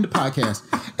 end the podcast.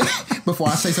 Before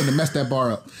I say something to mess that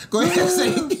bar up. Go ahead and say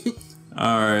it.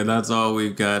 All right, that's all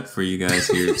we've got for you guys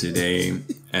here today.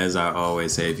 As I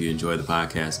always say, if you enjoy the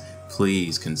podcast,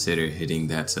 please consider hitting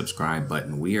that subscribe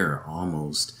button. We're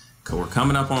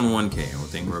coming up on 1K. I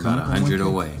think we're about 100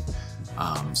 away.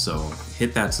 So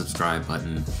hit that subscribe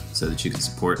button so that you can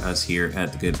support us here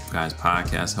at the Good Guys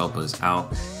Podcast. Help us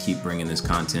out. Keep bringing this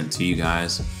content to you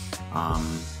guys.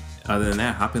 Other than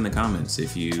that, hop in the comments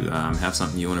if you have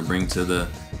something you want to bring to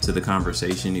the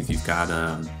conversation. If you've got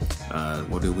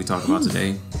what did we talk about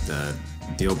today? The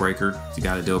deal breaker. If you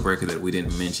got a deal breaker that we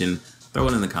didn't mention, throw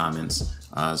it in the comments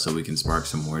so we can spark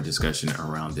some more discussion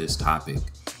around this topic.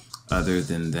 Other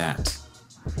than that,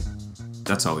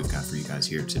 that's all we've got for you guys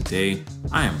here today.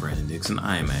 I am Brandon Dixon.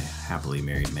 I am a happily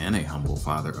married man, a humble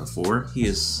father of 4. He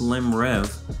is Slim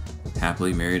Rev,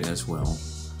 happily married as well.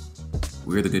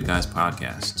 We're the Good Guys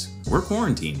Podcast. We're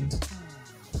quarantined,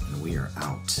 and we are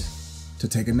out. To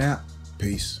take a nap.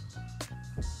 Peace.